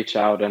wanted to reach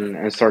out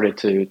and started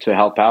to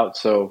help out.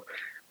 So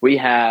we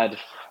had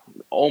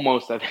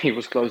almost, I think it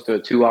was close to a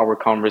 2-hour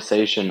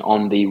conversation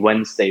on the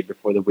Wednesday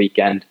before the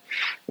weekend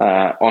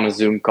on a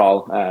Zoom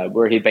call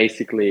where he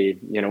basically,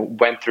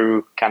 went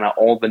through kind of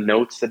all the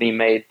notes that he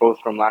made, both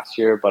from last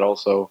year, but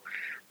also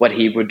what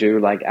he would do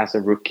like as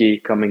a rookie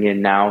coming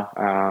in now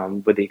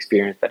with the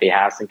experience that he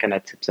has, and kind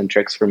of tips and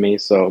tricks for me.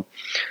 So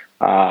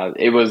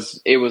it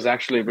was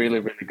actually really,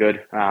 really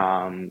good.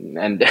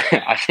 And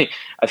I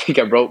think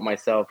I wrote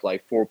myself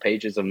like 4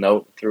 pages of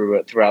note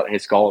throughout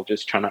his call,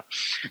 just trying to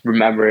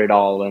remember it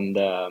all. And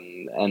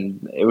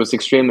it was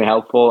extremely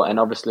helpful. And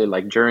obviously,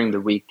 like during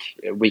the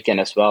weekend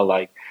as well,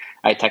 like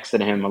I texted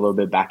him a little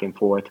bit back and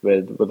forth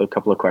with a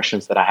couple of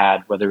questions that I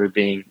had, whether it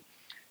being,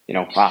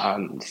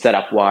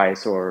 setup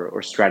wise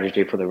or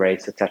strategy for the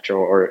race, etc.,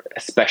 or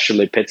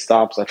especially pit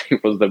stops. I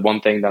think was the one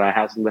thing that I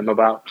hassled him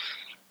about.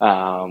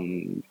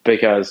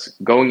 because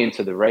going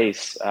into the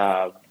race,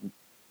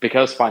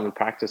 because final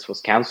practice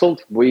was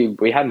cancelled,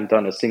 we hadn't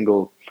done a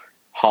single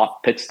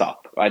hot pit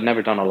stop. I'd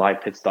never done a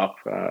live pit stop,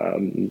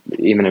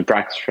 even in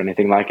practice or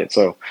anything like it.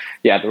 So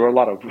yeah, there were a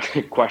lot of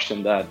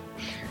questions that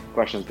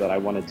I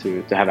wanted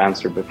to have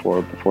answered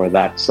before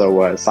that.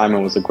 So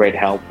Simon was a great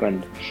help,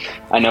 and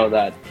I know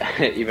that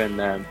even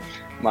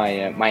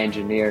my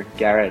engineer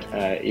Garrett,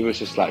 he was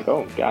just like,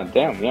 oh god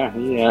damn, yeah,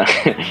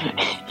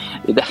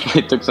 he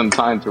definitely took some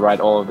time to write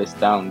all of this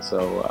down.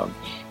 So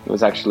it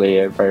was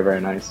actually very,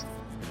 very nice.